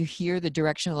feel and you hear the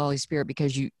direction of the Holy Spirit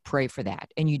because you pray for that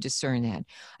and you discern that.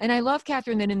 And I love,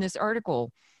 Catherine, that in this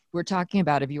article we're talking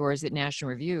about of yours at National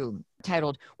Review,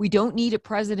 titled, "We don't need a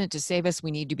president to save us, we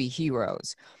need to be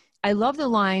heroes." I love the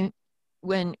line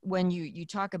when you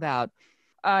talk about,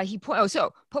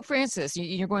 so Pope Francis,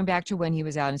 you're going back to when he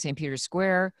was out in St. Peter's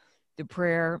Square, the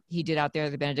prayer he did out there,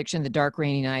 the benediction, the dark,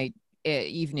 rainy night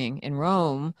evening in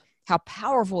Rome, how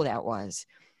powerful that was.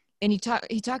 And he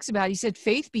talks about, he said,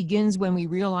 faith begins when we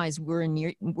realize we're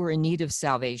in need of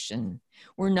salvation.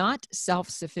 We're not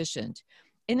self-sufficient.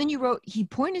 And then he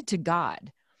pointed to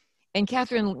God. And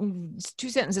Catherine, 2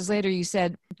 sentences later, you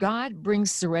said, God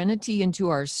brings serenity into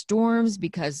our storms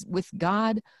because with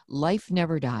God, life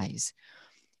never dies.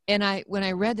 And when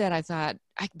I read that, I thought,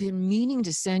 I've been meaning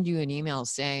to send you an email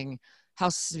saying how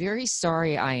very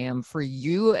sorry I am for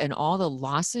you and all the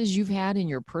losses you've had in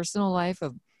your personal life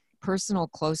of personal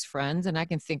close friends. And I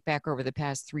can think back over the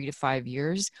past 3 to 5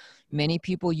 years, many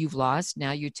people you've lost.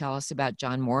 Now you tell us about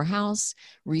John Morehouse,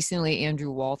 recently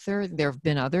Andrew Walther. There have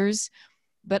been others.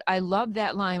 But I love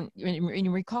that line. And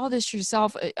you recall this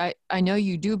yourself. I know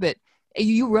you do, but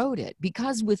you wrote it,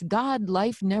 because with God,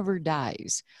 life never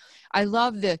dies. I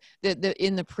love the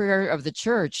in the prayer of the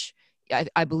church,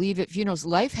 I believe at funerals,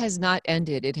 life has not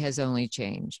ended, it has only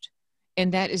changed.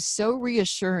 And that is so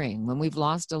reassuring when we've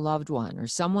lost a loved one or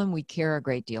someone we care a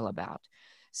great deal about.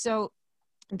 So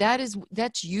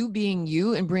that's you being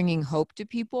you and bringing hope to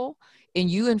people. And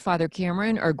you and Father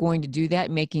Cameron are going to do that,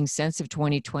 making sense of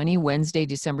 2020, Wednesday,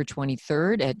 December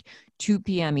 23rd at 2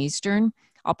 p.m. Eastern.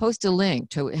 I'll post a link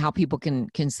to how people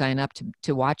can sign up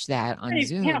to watch that on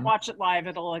Zoom. If you can't watch it live,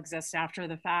 it'll exist after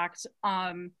the fact.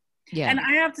 Yeah. And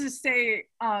I have to say,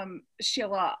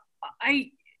 Sheila,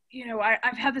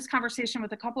 I've had this conversation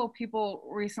with a couple of people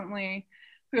recently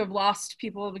who have lost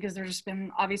people, because there's just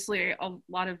been obviously a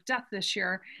lot of death this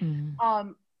year. You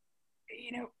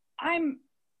know, I'm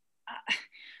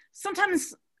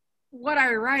sometimes what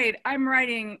I write, I'm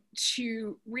writing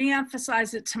to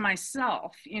reemphasize it to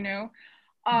myself, you know.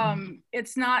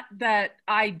 It's not that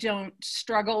I don't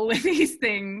struggle with these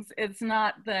things. It's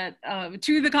not that,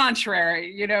 to the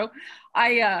contrary, you know.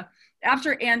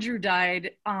 After Andrew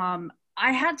died, I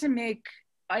had to make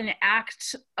an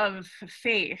act of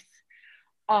faith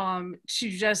to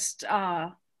just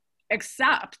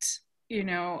accept, you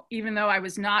know, even though I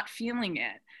was not feeling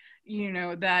it, you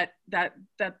know, that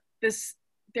this,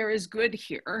 there is good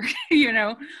here, you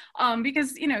know,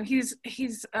 because, you know, he's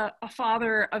a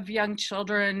father of young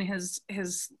children.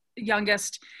 His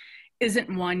youngest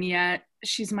isn't one yet.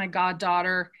 She's my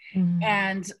goddaughter.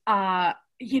 And,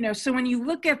 you know, so when you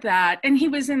look at that, and he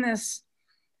was in this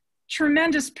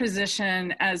tremendous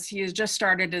position as he has just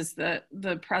started as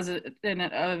the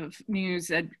president of news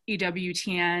at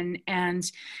EWTN,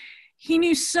 and he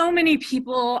knew so many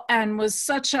people and was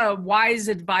such a wise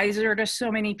advisor to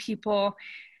so many people.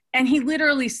 And he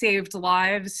literally saved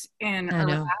lives in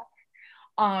Iraq,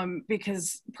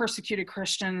 because persecuted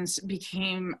Christians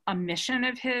became a mission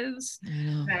of his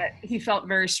that he felt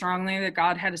very strongly that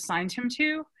God had assigned him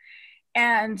to.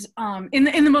 And in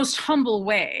the most humble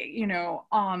way, you know,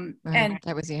 and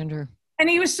that was Andrew. And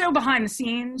he was so behind the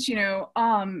scenes, you know.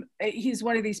 He's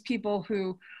one of these people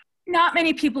who, not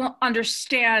many people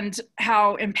understand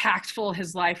how impactful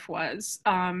his life was,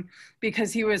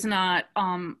 because he was not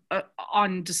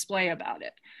on display about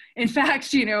it. In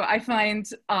fact, you know, I find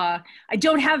I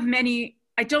don't have many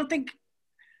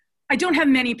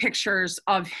pictures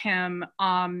of him.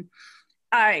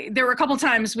 There were a couple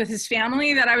times with his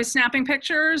family that I was snapping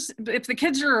pictures. If the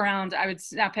kids are around, I would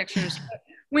snap pictures. But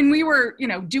when we were, you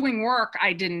know, doing work,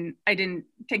 I didn't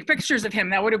take pictures of him.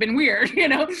 That would have been weird, you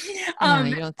know. No,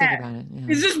 you don't think about it. Yeah.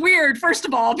 It's just weird, first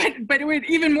of all, but it would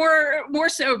even more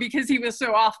so because he was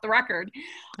so off the record.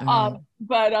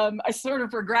 But I sort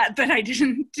of regret that I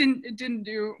didn't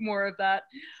do more of that.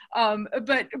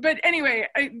 But anyway,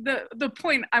 the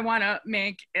point I want to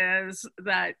make is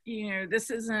that, you know,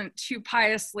 this isn't two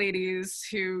pious ladies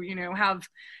who, you know, have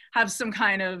some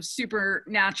kind of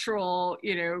supernatural,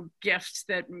 you know, gift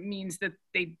that means that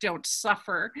they don't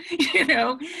suffer, you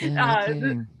know.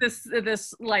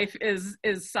 This life is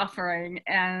suffering,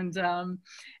 and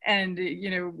you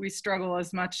know, we struggle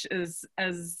as much as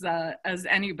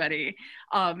anybody,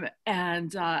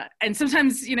 and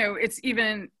sometimes, you know, it's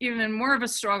even more of a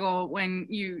struggle when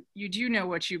you do know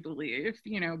what you believe,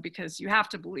 you know, because you have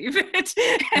to believe it.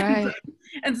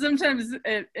 And sometimes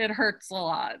it hurts a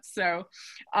lot. So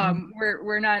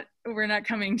we're not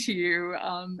coming to you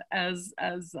as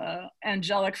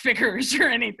angelic figures or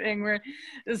anything.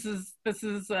 This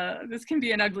can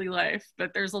be an ugly life,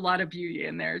 but there's a lot of beauty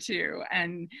in there too.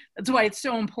 And that's why it's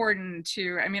so important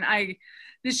to, I mean,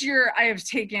 this year I have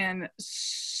taken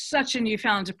such a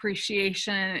newfound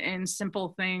appreciation in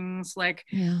simple things like,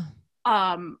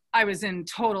 I was in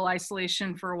total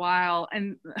isolation for a while,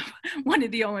 and one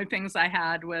of the only things I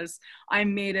had was, I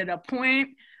made it a point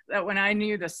that when I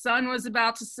knew the sun was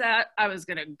about to set, I was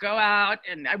going to go out,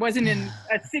 and I wasn't in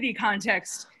a city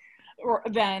context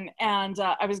then, and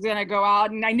I was going to go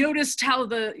out, and I noticed how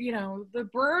the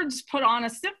birds put on a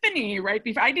symphony right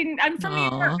before. I'm from New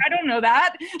York, I don't know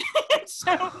that.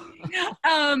 So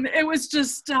it was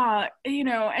just you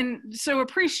know, and so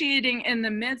appreciating in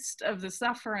the midst of the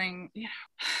suffering, you know,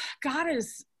 God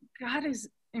is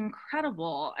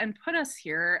incredible and put us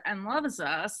here and loves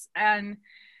us and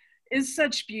is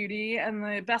such beauty and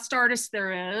the best artist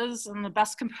there is and the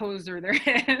best composer there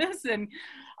is. And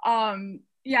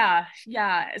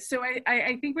so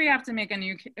I think we have to make a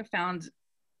newfound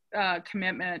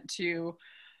commitment to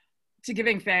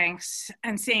giving thanks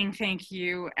and saying thank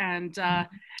you. And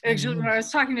actually, when I was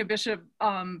talking to Bishop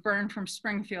Byrne from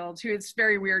Springfield, who it's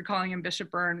very weird calling him Bishop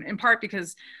Byrne, in part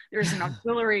because there's an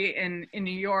auxiliary in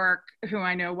New York who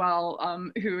I know well,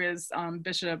 who is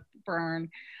Bishop Byrne.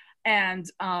 And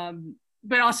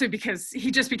but also because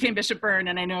he just became Bishop Byrne,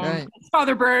 and I know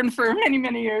Father Byrne for many,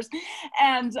 many years.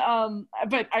 And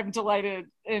but I'm delighted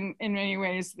in many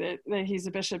ways that he's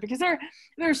a bishop, because there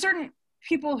are certain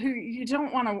people who you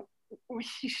don't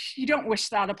wish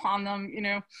that upon them, you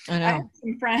know. I have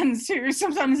some friends who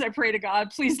sometimes I pray to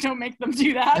God, please don't make them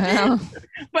do that.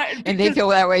 And they feel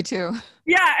that way too.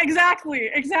 Yeah, exactly.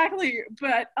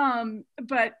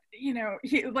 But you know,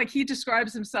 he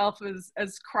describes himself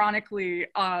as chronically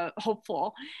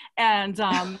hopeful, and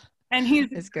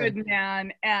he's a good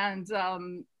man, and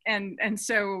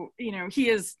so, you know, he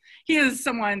is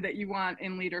someone that you want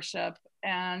in leadership.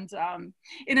 and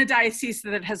in a diocese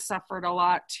that has suffered a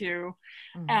lot too.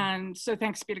 Mm-hmm. And so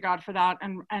thanks be to God for that,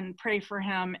 and pray for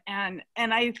him. And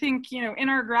I think, in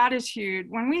our gratitude,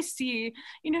 when we see,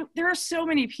 there are so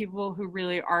many people who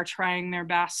really are trying their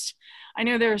best. I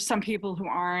know there are some people who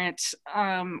aren't,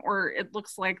 or it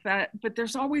looks like that, but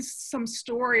there's always some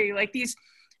story, like these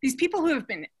people who have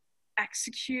been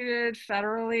executed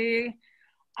federally.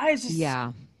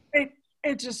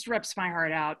 It just rips my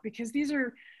heart out, because these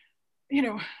are,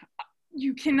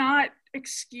 you cannot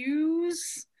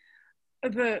excuse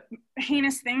the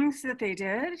heinous things that they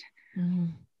did. Mm-hmm.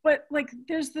 But like,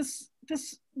 there's this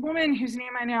woman whose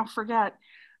name I now forget.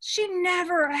 She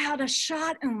never had a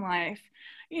shot in life.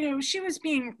 She was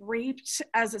being raped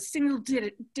as a single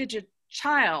digit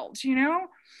child,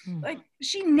 like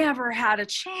she never had a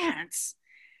chance.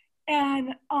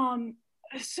 And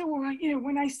so,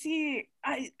 when I see,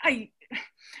 I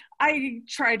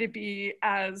try to be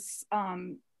as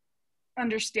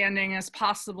understanding as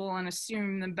possible and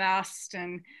assume the best.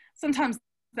 And sometimes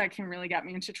that can really get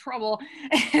me into trouble.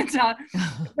 And,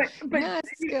 but that's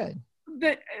good.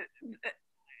 But,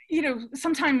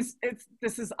 sometimes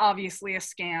this is obviously a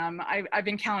scam. I've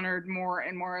encountered more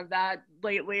and more of that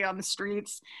lately on the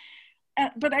streets.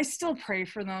 But I still pray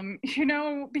for them,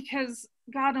 because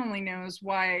God only knows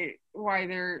why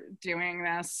they're doing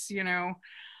this,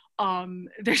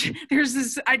 There's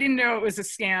this, I didn't know it was a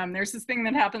scam. There's this thing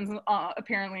that happens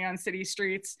apparently on city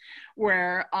streets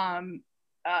where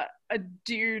a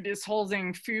dude is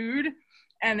holding food,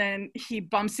 and then he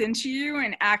bumps into you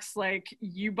and acts like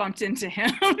you bumped into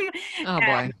him. Oh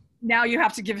boy. Now you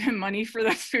have to give him money for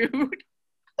the food.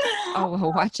 Oh,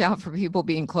 well, watch out for people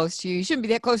being close to you. You shouldn't be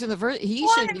that close in the first. He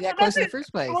shouldn't be that close in the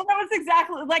first place. Well, that was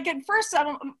exactly like at first.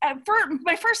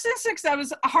 My first instinct, I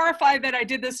was horrified that I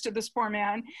did this to this poor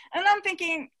man, and I'm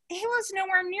thinking he was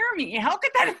nowhere near me. How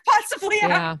could that have possibly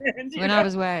happened? Went out of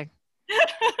his way.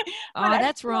 Oh,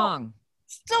 that's wrong.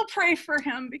 Still pray for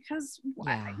him, because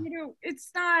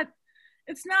it's not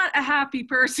a happy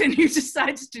person who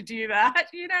decides to do that.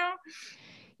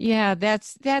 Yeah,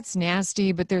 that's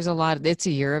nasty, but there's a lot. It's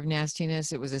a year of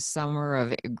nastiness. It was a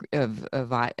summer of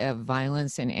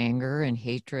violence and anger and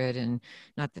hatred, and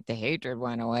not that the hatred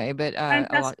went away, but and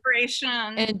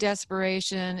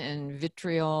desperation and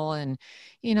vitriol, and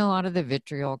a lot of the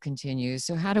vitriol continues.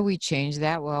 So how do we change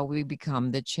that? Well, we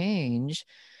become the change.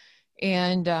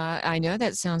 And I know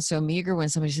that sounds so meager when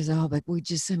somebody says, oh, but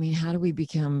how do we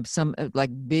become some like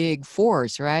big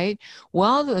force, right?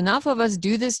 Well, enough of us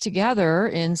do this together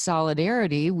in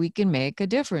solidarity, we can make a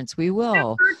difference. We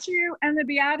will. The virtue and the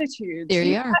Beatitudes. There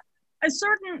you are. A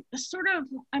certain sort of,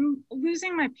 I'm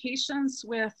losing my patience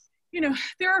with,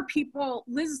 there are people,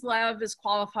 Liz Lev is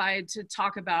qualified to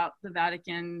talk about the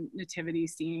Vatican nativity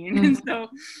scene. Mm-hmm. And so,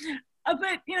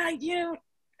 but,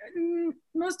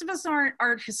 most of us aren't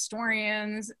art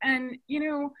historians, and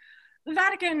the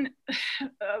Vatican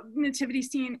nativity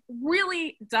scene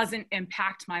really doesn't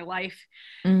impact my life.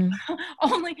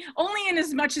 only in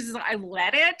as much as I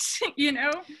let it,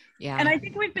 Yeah. And I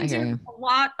think we've been doing a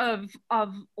lot of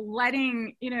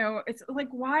letting, it's like,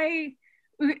 why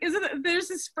is it, there's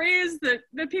this phrase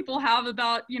that people have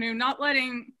about, not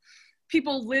letting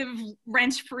people live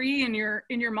rent-free in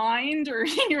your mind or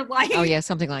in your life. Oh yeah,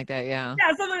 something like that. Yeah.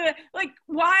 Yeah, something like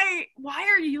why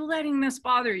are you letting this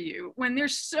bother you when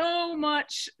there's so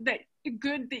much that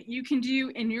good that you can do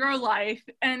in your life,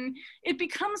 and it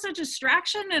becomes a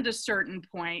distraction at a certain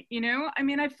point. I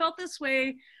mean, I felt this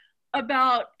way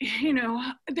about,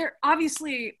 there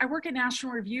obviously, I work at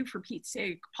National Review, for Pete's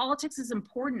sake. Politics is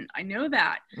important. I know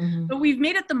that, but we've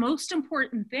made it the most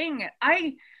important thing.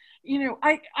 I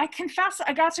confess,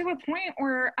 I got to a point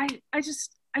where I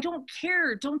don't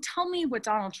care. Don't tell me what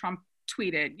Donald Trump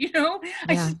tweeted,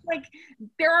 I just like,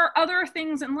 there are other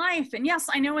things in life, and yes,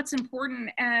 I know it's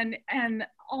important, and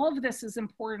all of this is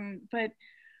important, but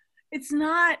it's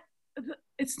not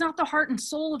the heart and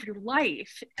soul of your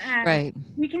life. And right.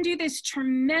 We can do these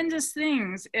tremendous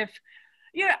things if,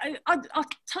 I'll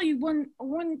tell you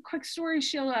one quick story,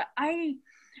 Sheila. I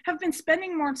have been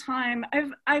spending more time.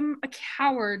 I'm a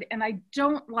coward, and I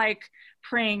don't like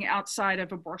praying outside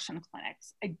of abortion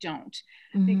clinics. I don't,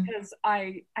 because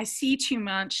I see too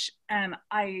much, and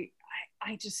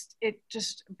it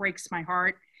just breaks my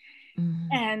heart,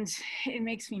 and it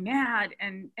makes me mad.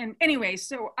 And anyway,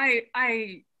 so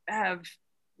I have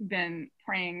been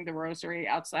praying the rosary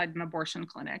outside an abortion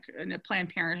clinic in a Planned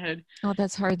Parenthood. Oh,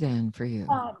 that's hard then for you.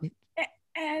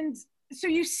 And so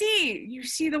you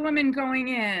see the women going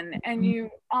in, and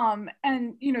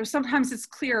sometimes it's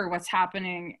clear what's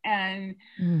happening, and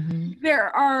there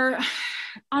are,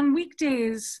 on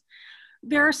weekdays,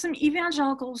 there are some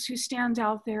evangelicals who stand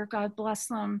out there, God bless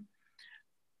them,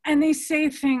 and they say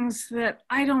things that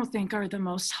I don't think are the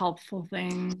most helpful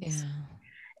things. Yeah.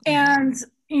 And,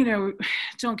 you know,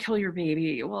 don't kill your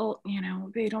baby. Well, you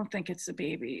know, they don't think it's a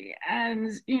baby.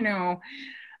 And, you know,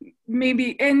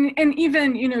 maybe, and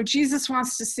even, you know, Jesus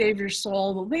wants to save your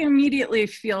soul. They immediately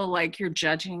feel like you're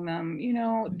judging them. You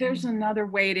know, there's another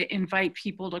way to invite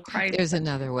people to Christ. There's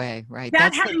another way, right?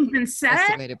 That having been said,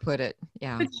 that's the way to put it.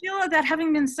 Yeah. But Sheila, that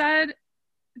having been said,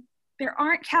 there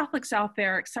aren't Catholics out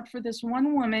there except for this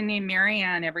one woman named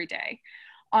Marianne every day.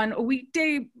 On a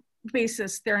weekday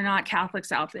basis, there are not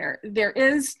Catholics out there. There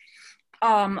is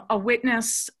a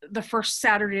witness the first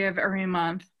Saturday of every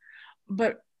month,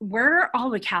 but where are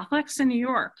all the Catholics in New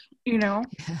York, you know?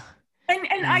 Yeah.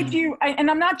 And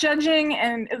and I'm not judging,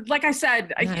 and like I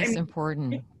said, that's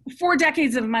important. 4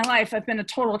 decades of my life, I've been a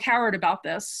total coward about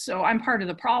this, so I'm part of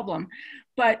the problem.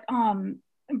 But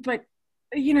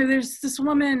you know, there's this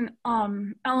woman,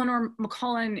 Eleanor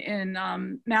McCullen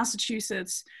in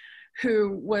Massachusetts,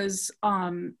 who was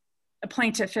a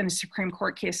plaintiff in a Supreme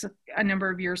Court case a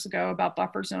number of years ago about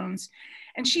buffer zones.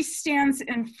 And she stands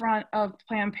in front of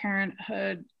Planned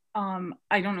Parenthood.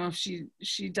 I don't know if she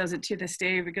does it to this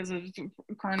day because of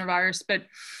coronavirus, but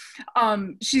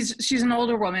she's an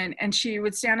older woman, and she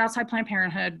would stand outside Planned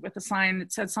Parenthood with a sign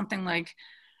that said something like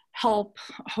help,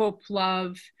 hope,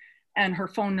 love, and her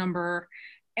phone number.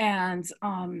 And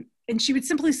she would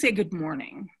simply say good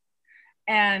morning.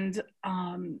 And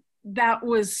that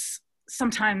was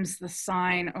sometimes the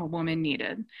sign a woman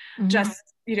needed. Mm-hmm.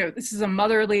 Just, you know, this is a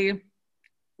motherly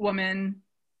woman,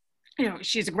 you know,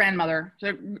 she's a grandmother,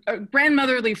 a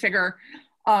grandmotherly figure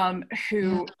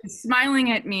who is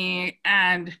smiling at me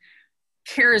and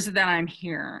cares that I'm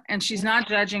here, and she's not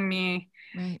judging me.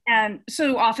 Right. And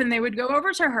so often they would go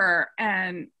over to her,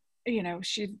 and, you know,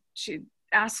 she'd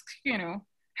ask, you know,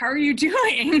 how are you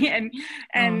doing?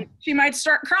 And she might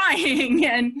start crying,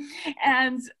 and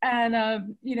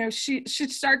you know, she'd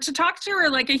start to talk to her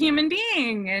like a human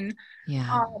being. And,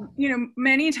 you know,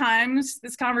 many times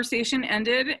this conversation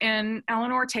ended in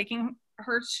Eleanor taking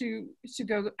her to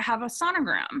go have a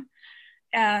sonogram,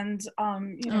 and,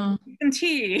 you know, and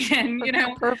tea, and, you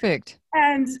know, perfect.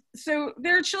 And so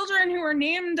there are children who are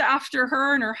named after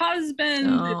her and her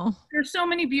husband. There's so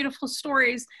many beautiful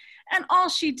stories. And all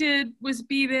she did was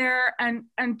be there and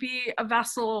be a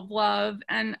vessel of love.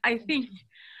 And I think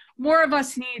more of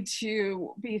us need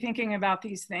to be thinking about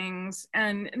these things,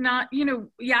 and not, you know,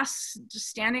 yes, just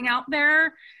standing out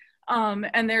there.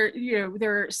 And they're, you know,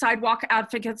 they're sidewalk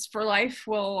advocates for life.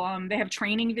 Well, they have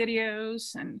training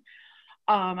videos, and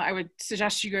I would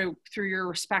suggest you go through your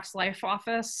Respect Life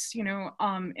office, you know,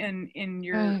 in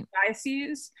your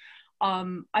diocese.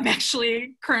 I'm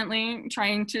actually currently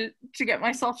trying to get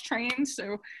myself trained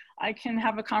so I can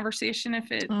have a conversation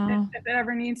if it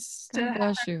ever needs to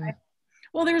happen.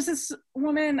 Well, there's this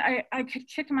woman, I could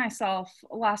kick myself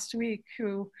last week,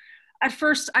 who at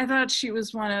first I thought she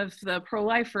was one of the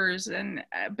pro-lifers,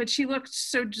 but she looked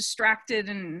so distracted,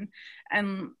 and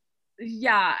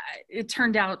yeah, it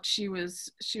turned out she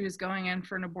was going in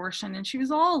for an abortion, and she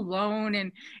was all alone,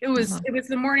 and it was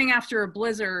the morning after a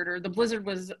blizzard, or the blizzard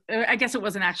was, I guess it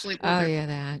wasn't actually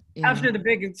blizzard, after the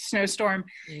big snowstorm.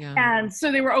 And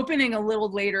so they were opening a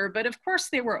little later, but of course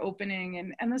they were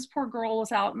opening, and this poor girl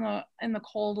was out in the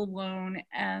cold alone.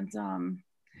 And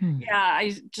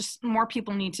I just, more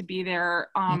people need to be there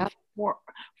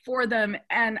for them.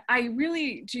 And I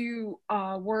really do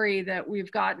worry that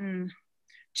we've gotten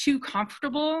too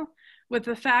comfortable with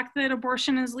the fact that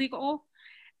abortion is legal,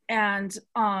 and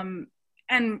a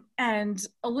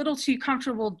little too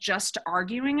comfortable just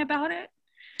arguing about it.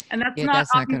 And that's not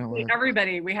obviously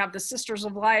everybody. We have the Sisters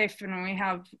of Life, and we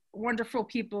have wonderful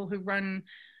people who run,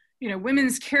 you know,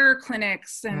 women's care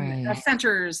clinics and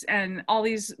centers, and all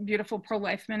these beautiful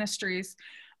pro-life ministries.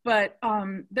 But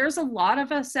there's a lot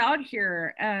of us out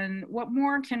here, and what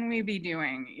more can we be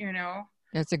doing, you know?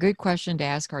 That's a good question to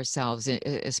ask ourselves,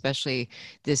 especially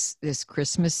this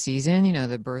Christmas season, you know,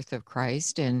 the birth of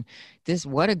Christ. And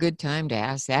what a good time to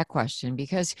ask that question,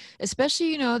 because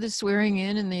especially, you know, the swearing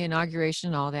in and the inauguration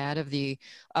and all that of the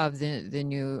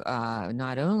new,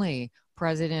 not only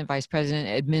president, vice president,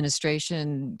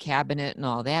 administration, cabinet, and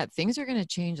all that, things are going to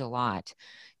change a lot.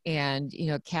 And, you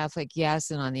know, Catholic,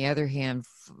 yes. And on the other hand,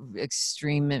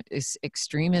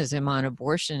 extremism on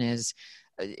abortion is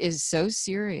so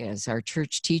serious. Our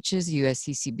church teaches,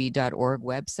 usccb.org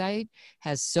website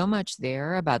has so much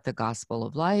there about the gospel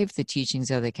of life, the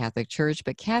teachings of the Catholic Church.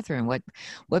 But Catherine, what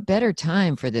better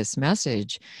time for this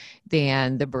message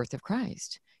than the birth of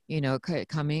Christ? You know,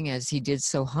 coming as he did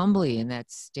so humbly in that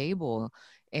stable,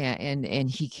 and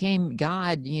he came,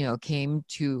 God, came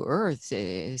to earth,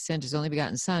 sent his only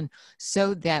begotten son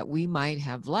so that we might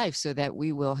have life, so that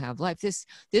we will have life. This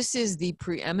is the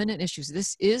preeminent issue.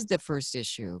 This is the first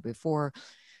issue before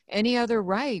any other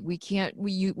right. We can't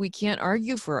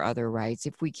argue for other rights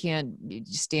if we can't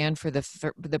stand for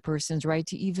the person's right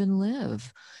to even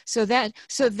live. So that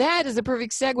is a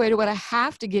perfect segue to what I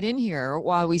have to get in here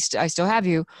while I still have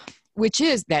you, which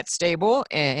is that stable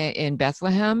in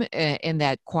Bethlehem and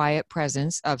that quiet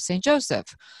presence of St.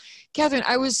 Joseph. Catherine,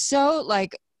 I was so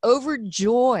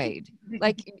overjoyed,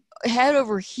 head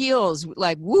over heels,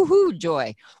 woohoo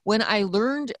joy when I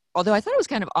learned, although I thought it was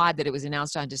kind of odd that it was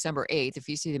announced on December 8th, the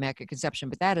Feast of the Immaculate Conception,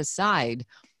 but that aside,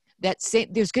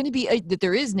 there's going to be that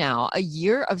there is now a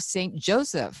year of St.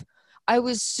 Joseph. I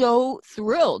was so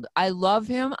thrilled. I love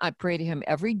him. I pray to him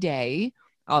every day.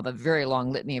 I have a very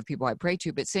long litany of people I pray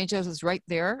to, but St. Joseph's right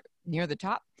there near the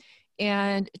top.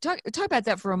 And talk about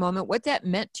that for a moment, what that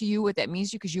meant to you, what that means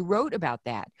to you, because you wrote about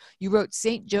that. You wrote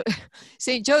St.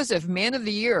 Joseph, Man of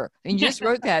the Year, and you just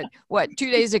wrote that, 2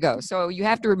 days ago. So you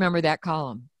have to remember that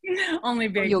column. Only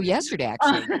vaguely. Yesterday,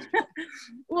 actually.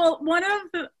 Well, one of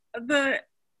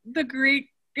the great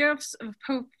gifts of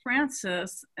Pope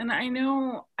Francis, and I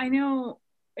know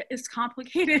it's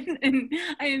complicated, and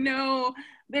I know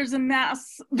there's a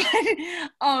mess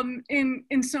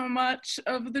in so much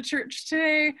of the church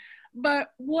today,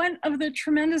 but one of the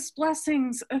tremendous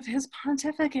blessings of his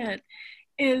pontificate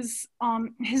is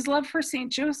his love for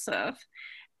St. Joseph.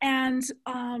 And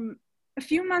a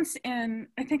few months in,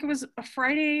 I think it was a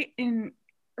Friday in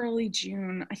early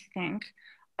June, I think,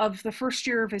 of the first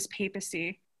year of his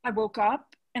papacy, I woke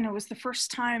up and it was the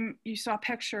first time you saw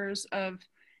pictures of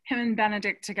him and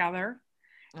Benedict together.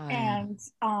 Oh, yeah.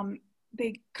 And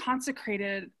they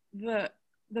consecrated the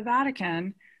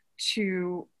Vatican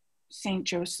to St.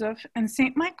 Joseph and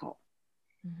St. Michael.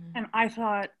 Mm-hmm. And I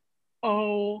thought,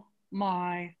 oh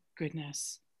my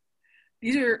goodness.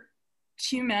 These are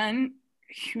two men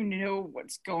who know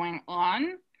what's going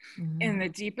on in the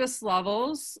deepest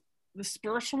levels, the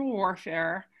spiritual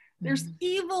warfare. There's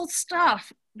evil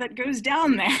stuff that goes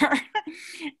down there.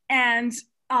 And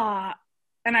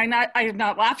I'm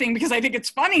not laughing because I think it's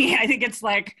funny. I think it's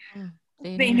like,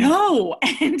 they know.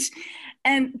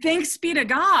 And thanks be to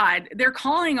God, they're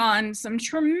calling on some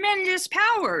tremendous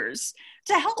powers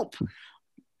to help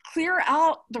clear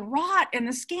out the rot and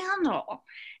the scandal.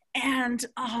 And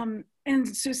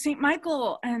so St.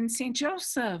 Michael and St.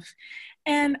 Joseph.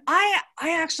 And I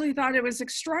actually thought it was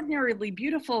extraordinarily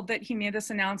beautiful that he made this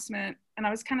announcement, and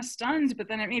I was kind of stunned, but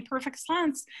then it made perfect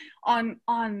sense on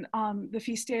the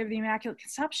feast day of the Immaculate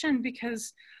Conception,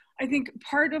 because I think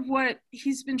part of what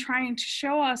he's been trying to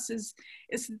show us is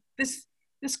this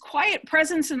quiet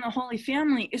presence in the Holy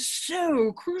Family is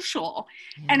so crucial.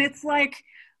 Yeah. And it's like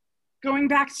going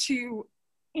back to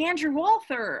Andrew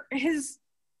Walther, his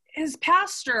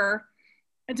pastor,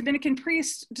 a Dominican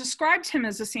priest, described him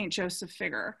as a St. Joseph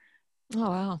figure. Oh,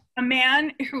 wow. A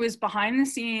man who is behind the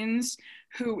scenes,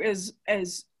 who is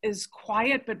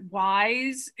quiet but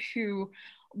wise, who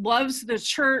loves the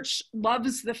church,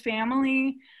 loves the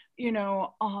family,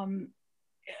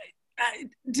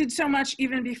 did so much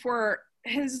even before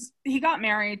he got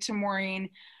married to Maureen,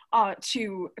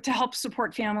 to help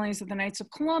support families of the Knights of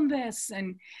Columbus,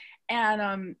 and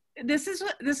this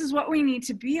is what we need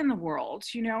to be in the world,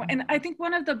 And I think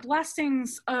one of the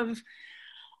blessings of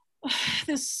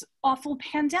this awful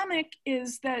pandemic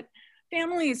is that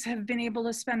families have been able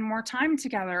to spend more time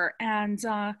together, and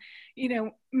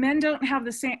men don't have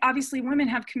the same. Obviously, women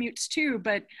have commutes too,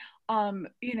 but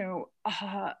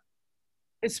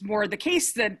it's more the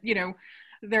case that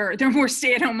they're more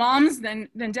stay-at-home moms than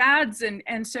dads,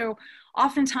 and so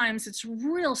oftentimes it's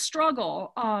real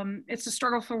struggle. It's a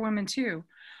struggle for women too,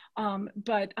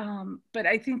 but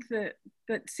I think that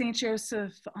Saint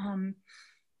Joseph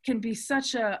can be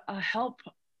such a help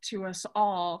to us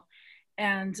all,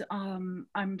 and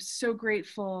I'm so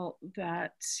grateful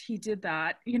that he did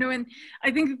that. And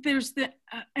I think that there's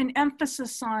an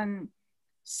emphasis on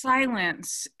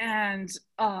silence and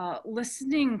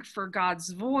listening for God's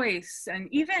voice, and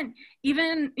even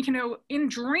in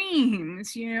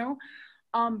dreams,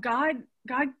 God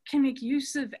can make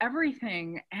use of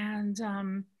everything. And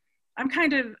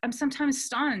I'm sometimes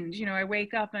stunned. I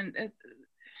wake up and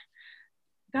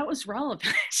that was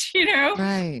relevant, you know?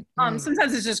 Right. Right.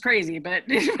 Sometimes it's just crazy, but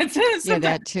Yeah, sometimes,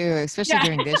 that too, especially yeah.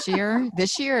 during this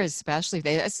year, especially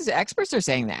experts are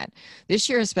saying that this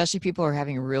year, especially people are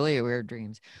having really weird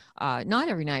dreams. Not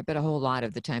every night, but a whole lot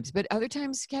of the times. But other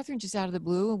times, Catherine, just out of the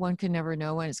blue, one can never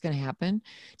know when it's going to happen.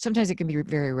 Sometimes it can be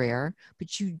very rare,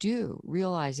 but you do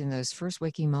realize in those first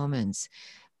waking moments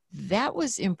that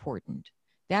was important.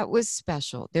 That was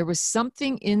special. There was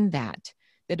something in that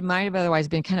that might have otherwise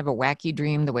been kind of a wacky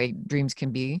dream, the way dreams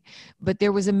can be, but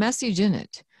there was a message in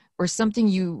it or something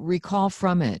you recall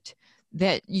from it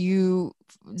that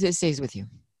stays with you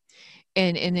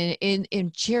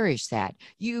and cherish that.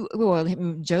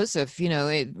 Joseph,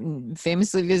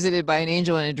 famously visited by an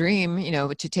angel in a dream,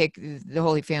 to take the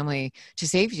Holy Family to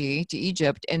safety to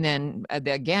Egypt, and then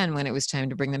again when it was time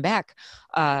to bring them back,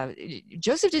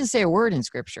 Joseph didn't say a word in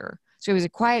Scripture. So he was a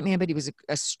quiet man, but he was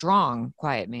a strong,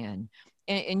 quiet man.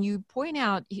 And you point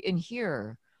out in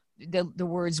here the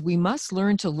words, we must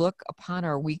learn to look upon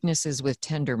our weaknesses with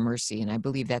tender mercy. And I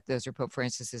believe that those are Pope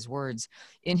Francis's words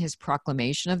in his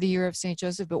proclamation of the year of St.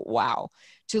 Joseph. But wow,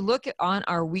 to look on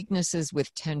our weaknesses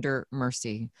with tender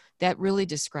mercy, that really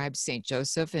describes St.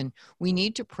 Joseph. And we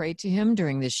need to pray to him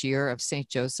during this year of St.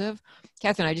 Joseph.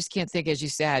 Catherine, I just can't think, as you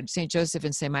said, St. Joseph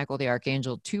and St. Michael the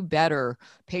Archangel, two better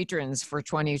patrons for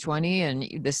 2020.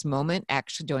 And this moment,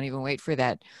 actually, don't even wait for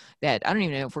that I don't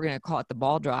even know if we're going to call it the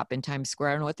ball drop in Times Square.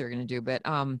 I don't know what they're going to do, but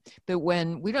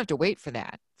when we don't have to wait for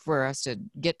that, for us to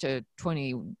get to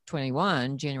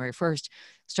 2021, January 1st,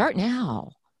 start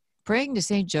now. Praying to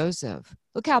St. Joseph.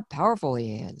 Look how powerful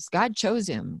he is. God chose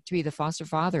him to be the foster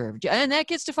father of, and that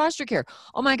gets to foster care.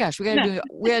 Oh my gosh, we got to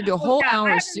do a whole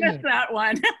hour soon. I missed that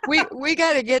one. we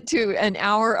got to get to an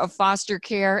hour of foster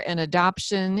care and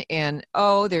adoption, and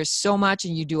there's so much,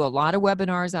 and you do a lot of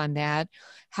webinars on that.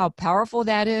 How powerful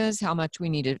that is, how much we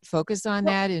need to focus on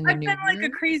that in the new year. I've been like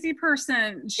a crazy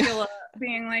person, Sheila,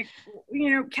 being like,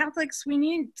 Catholics, we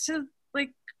need to, like,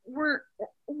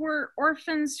 we're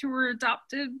orphans who were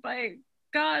adopted by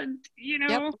God,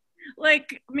 Yep.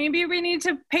 Like maybe we need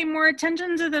to pay more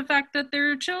attention to the fact that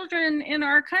there are children in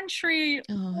our country,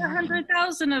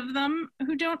 400,000 of them,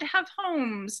 who don't have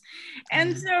homes.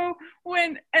 And so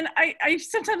I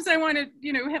sometimes I want to,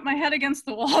 hit my head against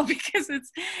the wall because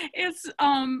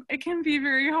it can be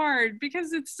very hard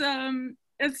because it's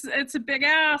a big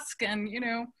ask,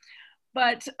 and,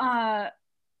 but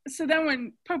so then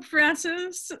when Pope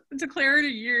Francis declared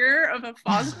a year of a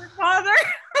foster father,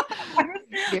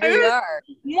 I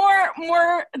was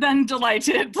more than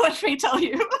delighted, let me tell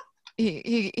you.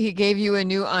 He gave you a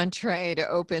new entree to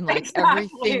open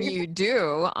everything you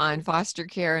do on foster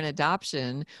care and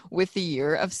adoption with the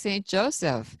year of St.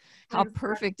 Joseph. How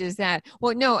perfect is that?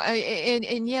 Well, no,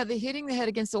 and yeah, the hitting the head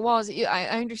against the walls. I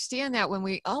understand that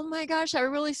when oh my gosh, I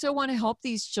really so want to help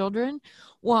these children.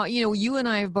 Well, you and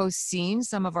I have both seen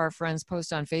some of our friends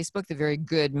post on Facebook the very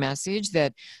good message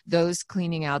that those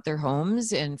cleaning out their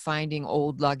homes and finding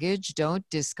old luggage, don't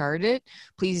discard it.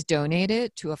 Please donate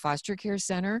it to a foster care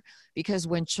center, because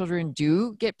when children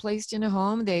do get placed in a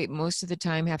home, they most of the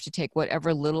time have to take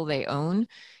whatever little they own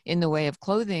in the way of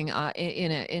clothing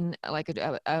in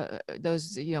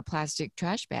those plastic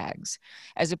trash bags,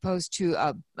 as opposed to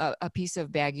a piece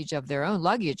of baggage of their own,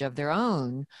 luggage of their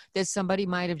own that somebody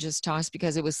might have just tossed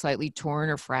because it was slightly torn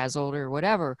or frazzled or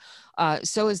whatever.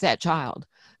 So is that child.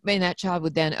 And that child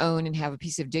would then own and have a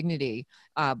piece of dignity,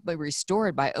 but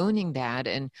restored by owning that.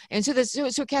 And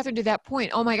so Catherine, to that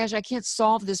point, oh my gosh, I can't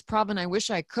solve this problem. I wish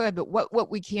I could, but what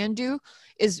we can do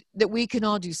is that we can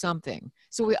all do something.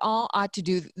 So we all ought to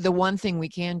do the one thing we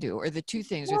can do, or the two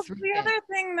things, or three things. The other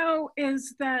thing, though,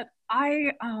 is that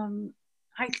I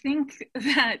think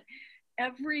that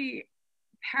every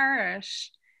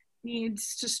parish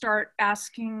needs to start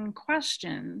asking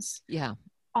questions. Yeah.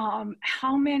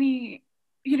 How many,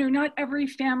 not every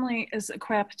family is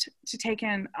equipped to take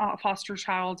in a foster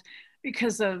child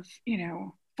because of,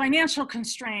 financial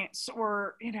constraints,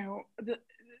 or,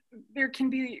 there can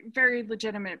be very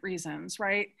legitimate reasons,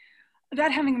 right?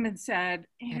 That having been said,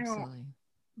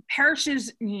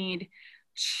 parishes need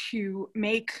to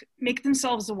make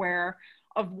themselves aware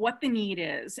of what the need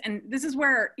is. And this is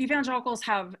where evangelicals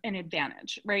have an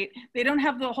advantage, right? They don't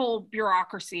have the whole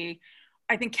bureaucracy.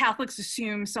 I think Catholics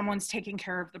assume someone's taking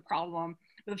care of the problem.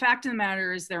 But the fact of the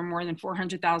matter is there are more than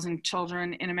 400,000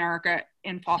 children in America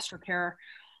in foster care.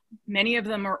 Many of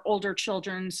them are older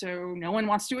children, so no one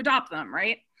wants to adopt them,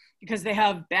 right? Because they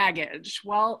have baggage.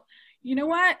 Well, you know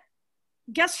what?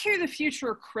 Guess who the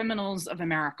future criminals of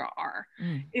America are?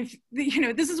 If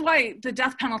this is why the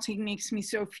death penalty makes me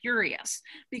so furious,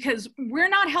 because we're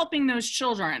not helping those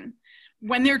children.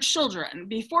 when they're children,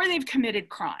 before they've committed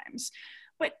crimes.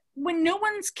 But when no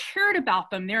one's cared about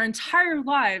them their entire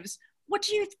lives, what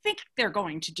do you think they're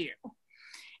going to do?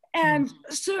 And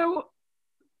so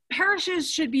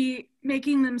parishes should be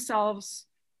making themselves,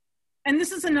 and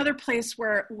this is another place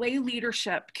where lay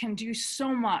leadership can do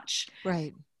so much.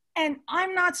 Right. And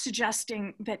I'm not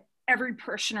suggesting that every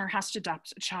parishioner has to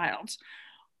adopt a child.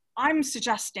 I'm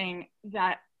suggesting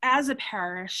that as a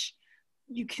parish,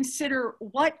 you consider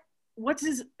what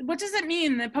does it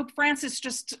mean that Pope Francis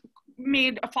just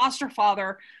made a foster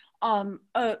father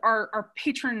our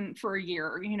patron for a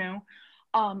year, you know?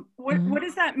 What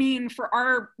does that mean for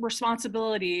our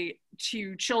responsibility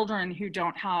to children who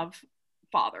don't have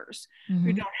fathers,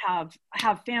 who don't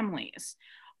have families?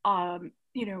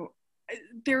 You know,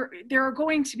 there are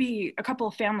going to be a couple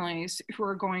of families who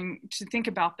are going to think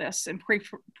about this and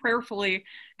prayerfully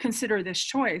consider this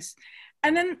choice.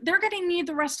 And then they're going to need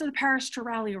the rest of the parish to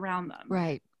rally around them.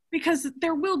 Right. Because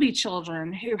there will be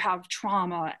children who have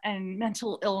trauma and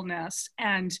mental illness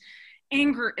and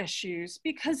anger issues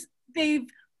because they've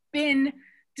been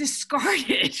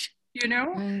discarded, you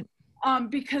know? Right.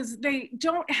 Because they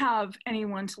don't have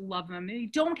anyone to love them. They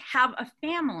don't have a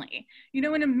family. You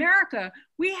know, in America,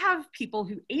 we have people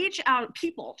who age out,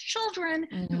 children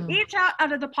who age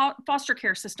out of the foster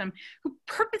care system, who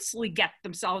purposely get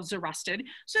themselves arrested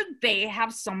so they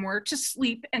have somewhere to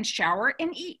sleep and shower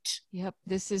and eat. Yep.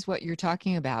 This is what you're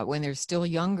talking about when they're still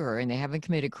younger and they haven't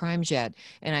committed crimes yet.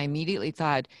 And I immediately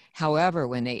thought, however,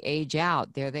 when they age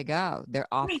out, there they go. They're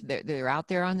off. They're out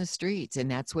there on the streets.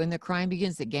 And that's when the crime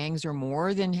begins. The gangs are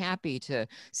more than happy to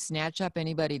snatch up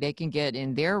anybody they can get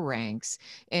in their ranks.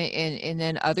 And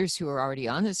then others who are already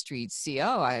on the streets see,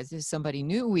 there's somebody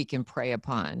new we can prey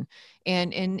upon.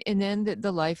 And then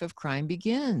the life of crime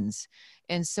begins.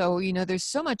 And so, you know, there's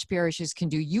so much parishes can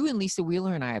do. You and Lisa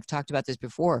Wheeler and I have talked about this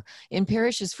before. In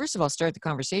parishes, first of all, start the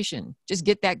conversation. Just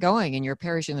get that going in your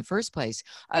parish in the first place.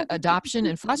 Adoption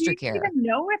and foster care. Do you even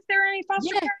know if there are any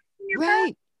foster care in your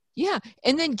parish? Yeah.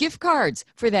 And then gift cards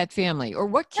for that family. Or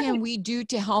what can we do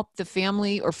to help the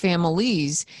family or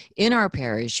families in our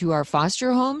parish who are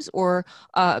foster homes or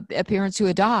parents who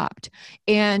adopt?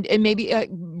 And maybe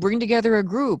bring together a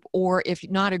group. Or if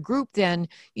not a group, then,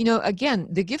 you know, again,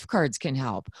 the gift cards can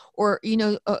help. Or, you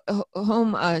know, a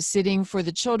home sitting for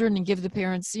the children and give the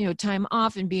parents, you know, time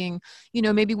off and being, you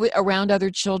know, maybe around other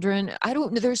children. I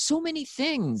don't know. There's so many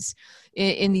things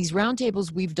in these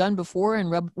roundtables we've done before and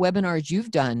webinars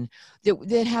you've done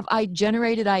that have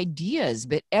generated ideas,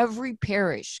 but every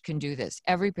parish can do this,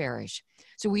 every parish.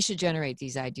 So we should generate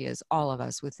these ideas, all of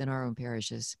us within our own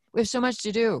parishes. We have so much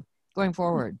to do going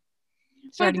forward,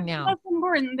 starting now. The most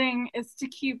important thing is to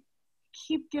keep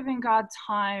giving God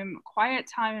time, quiet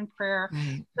time in prayer,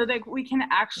 so that we can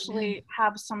actually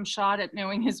have some shot at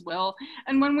knowing his will.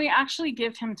 And when we actually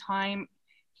give him time,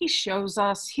 he shows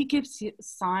us, he gives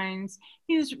signs.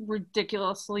 He's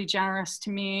ridiculously generous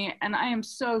to me. And I am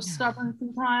so stubborn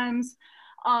sometimes.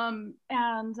 And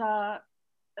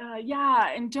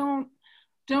don't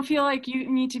feel like you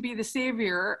need to be the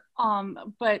savior.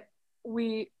 But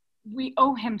we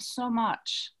owe him so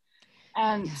much.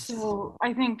 And so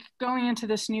I think going into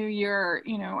this new year,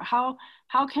 you know,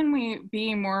 how can we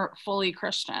be more fully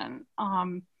Christian?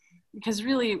 Because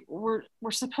really we're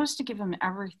supposed to give him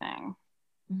everything.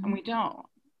 And we don't.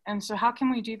 And so how can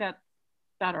we do that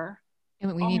better?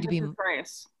 And we need to be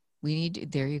grace.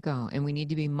 There you go. And we need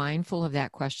to be mindful of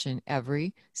that question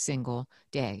every single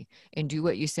day and do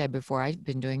what you said before. I've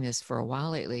been doing this for a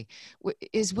while lately.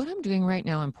 Is what I'm doing right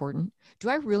now important? Do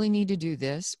I really need to do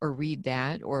this or read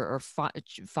that or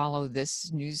follow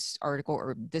this news article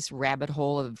or this rabbit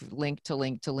hole of link to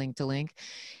link to link to link?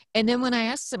 And then when I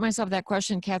asked myself that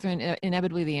question, Catherine,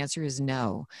 inevitably the answer is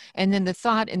no. And then the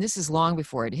thought, and this is long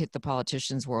before it hit the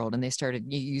politicians' world and they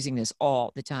started using this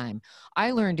all the time.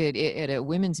 I learned it at a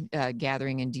women's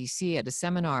gathering in DC at a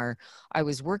seminar. I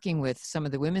was working with some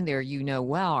of the women there, you know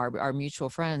well, our mutual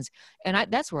friends.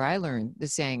 And that's where I learned the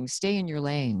saying, stay in your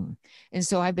lane. And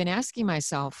so I've been asking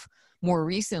myself more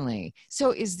recently,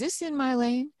 so is this in my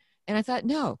lane? And I thought,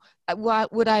 no,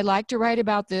 would I like to write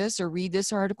about this or read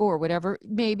this article or whatever?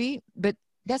 Maybe, but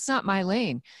that's not my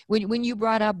lane. When you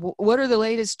brought up, what are the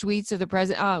latest tweets of the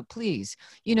president? Oh, please,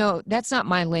 you know, that's not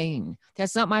my lane.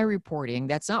 That's not my reporting.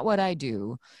 That's not what I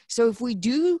do. So if we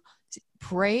do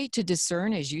pray to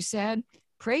discern, as you said,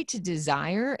 pray to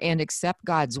desire and accept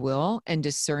God's will and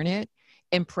discern it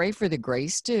and pray for the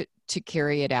grace to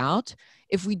carry it out.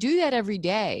 If we do that every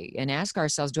day and ask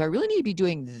ourselves, do I really need to be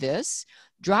doing this?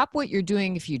 Drop what you're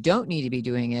doing if you don't need to be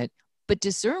doing it, but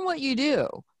discern what you do.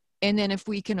 And then if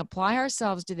we can apply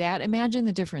ourselves to that, imagine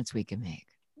the difference we can make.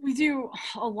 We do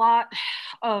a lot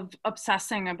of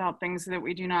obsessing about things that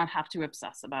we do not have to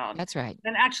obsess about. That's right.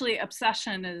 And actually,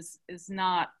 obsession is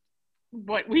not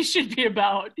what we should be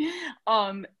about.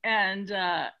 And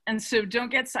so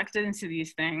don't get sucked into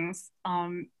these things.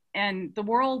 And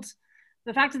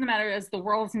the fact of the matter is the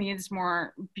world needs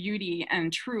more beauty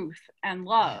and truth and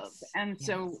love. Yes. And Yes.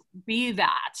 so be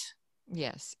that.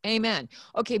 Yes. Amen.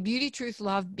 Okay. Beauty, truth,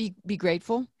 love. Be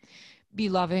grateful. Be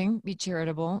loving. Be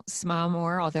charitable. Smile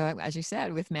more. Although, as you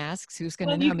said, with masks, who's going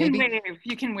to know? You can Maybe wave.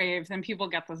 You can wave. Then people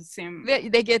get the same.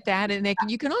 they get that, and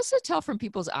you can also tell from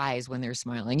people's eyes when they're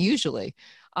smiling. Usually,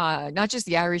 not just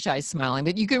the Irish eyes smiling,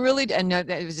 but you can really. And no,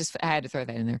 that was just I had to throw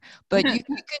that in there. But you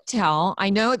could tell. I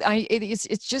know.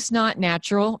 It's just not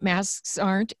natural. Masks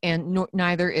aren't, and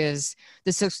neither is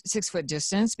the 6 foot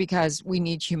distance because we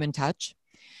need human touch.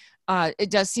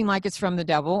 It does seem like it's from the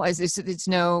devil. It's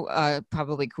no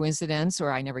probably coincidence,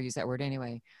 or I never use that word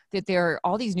anyway, that there are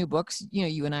all these new books. You know,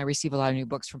 you and I receive a lot of new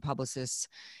books from publicists,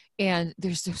 and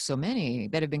there's so many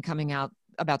that have been coming out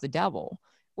about the devil.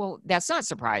 Well, that's not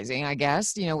surprising, I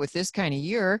guess. You know, with this kind of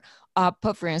year,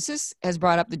 Pope Francis has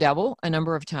brought up the devil a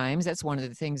number of times. That's one of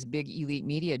the things big elite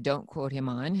media don't quote him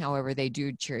on. However, they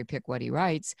do cherry pick what he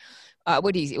writes,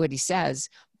 what he says.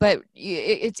 But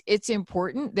it's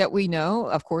important that we know,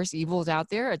 of course, evil is out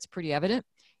there. It's pretty evident.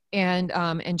 And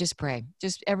just pray,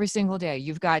 just every single day.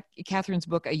 You've got Catherine's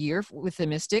book, A Year with the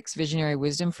Mystics, Visionary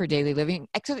Wisdom for Daily Living.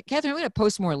 Catherine, I'm going to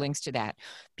post more links to that.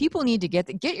 People need to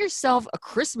get yourself a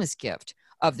Christmas gift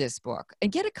of this book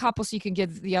and get a couple so you can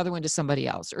give the other one to somebody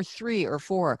else, or 3 or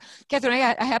 4. Catherine,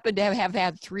 I happen to have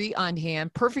had 3 on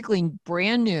hand, perfectly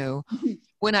brand new,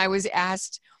 when I was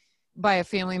asked by a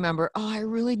family member, oh, I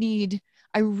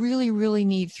really, really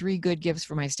need 3 good gifts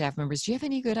for my staff members. Do you have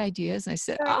any good ideas? And I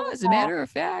said, oh, as a matter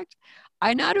of fact,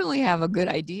 I not only have a good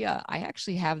idea, I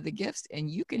actually have the gifts and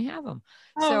you can have them.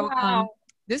 Oh, wow.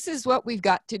 This is what we've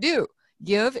got to do.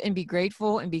 Give and be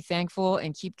grateful and be thankful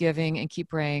and keep giving and keep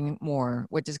praying more.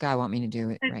 What does God want me to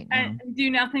do right now? And do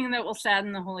nothing that will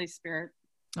sadden the Holy Spirit.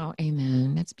 Oh,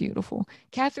 amen. That's beautiful.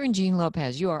 Catherine Jean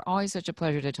Lopez, you are always such a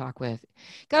pleasure to talk with.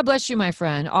 God bless you, my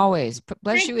friend. Always.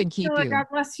 Bless you and keep you. God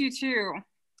bless you too.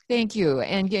 Thank you.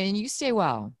 And you stay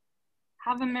well.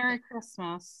 Have a Merry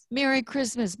Christmas. Merry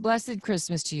Christmas. Blessed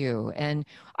Christmas to you. And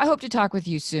I hope to talk with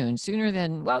you soon, sooner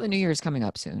than, well, the New Year is coming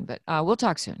up soon, but we'll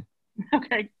talk soon.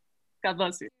 Okay. God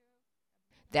bless you.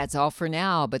 That's all for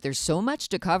now, but there's so much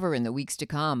to cover in the weeks to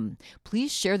come.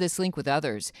 Please share this link with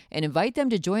others and invite them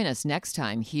to join us next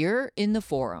time here in the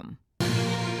forum.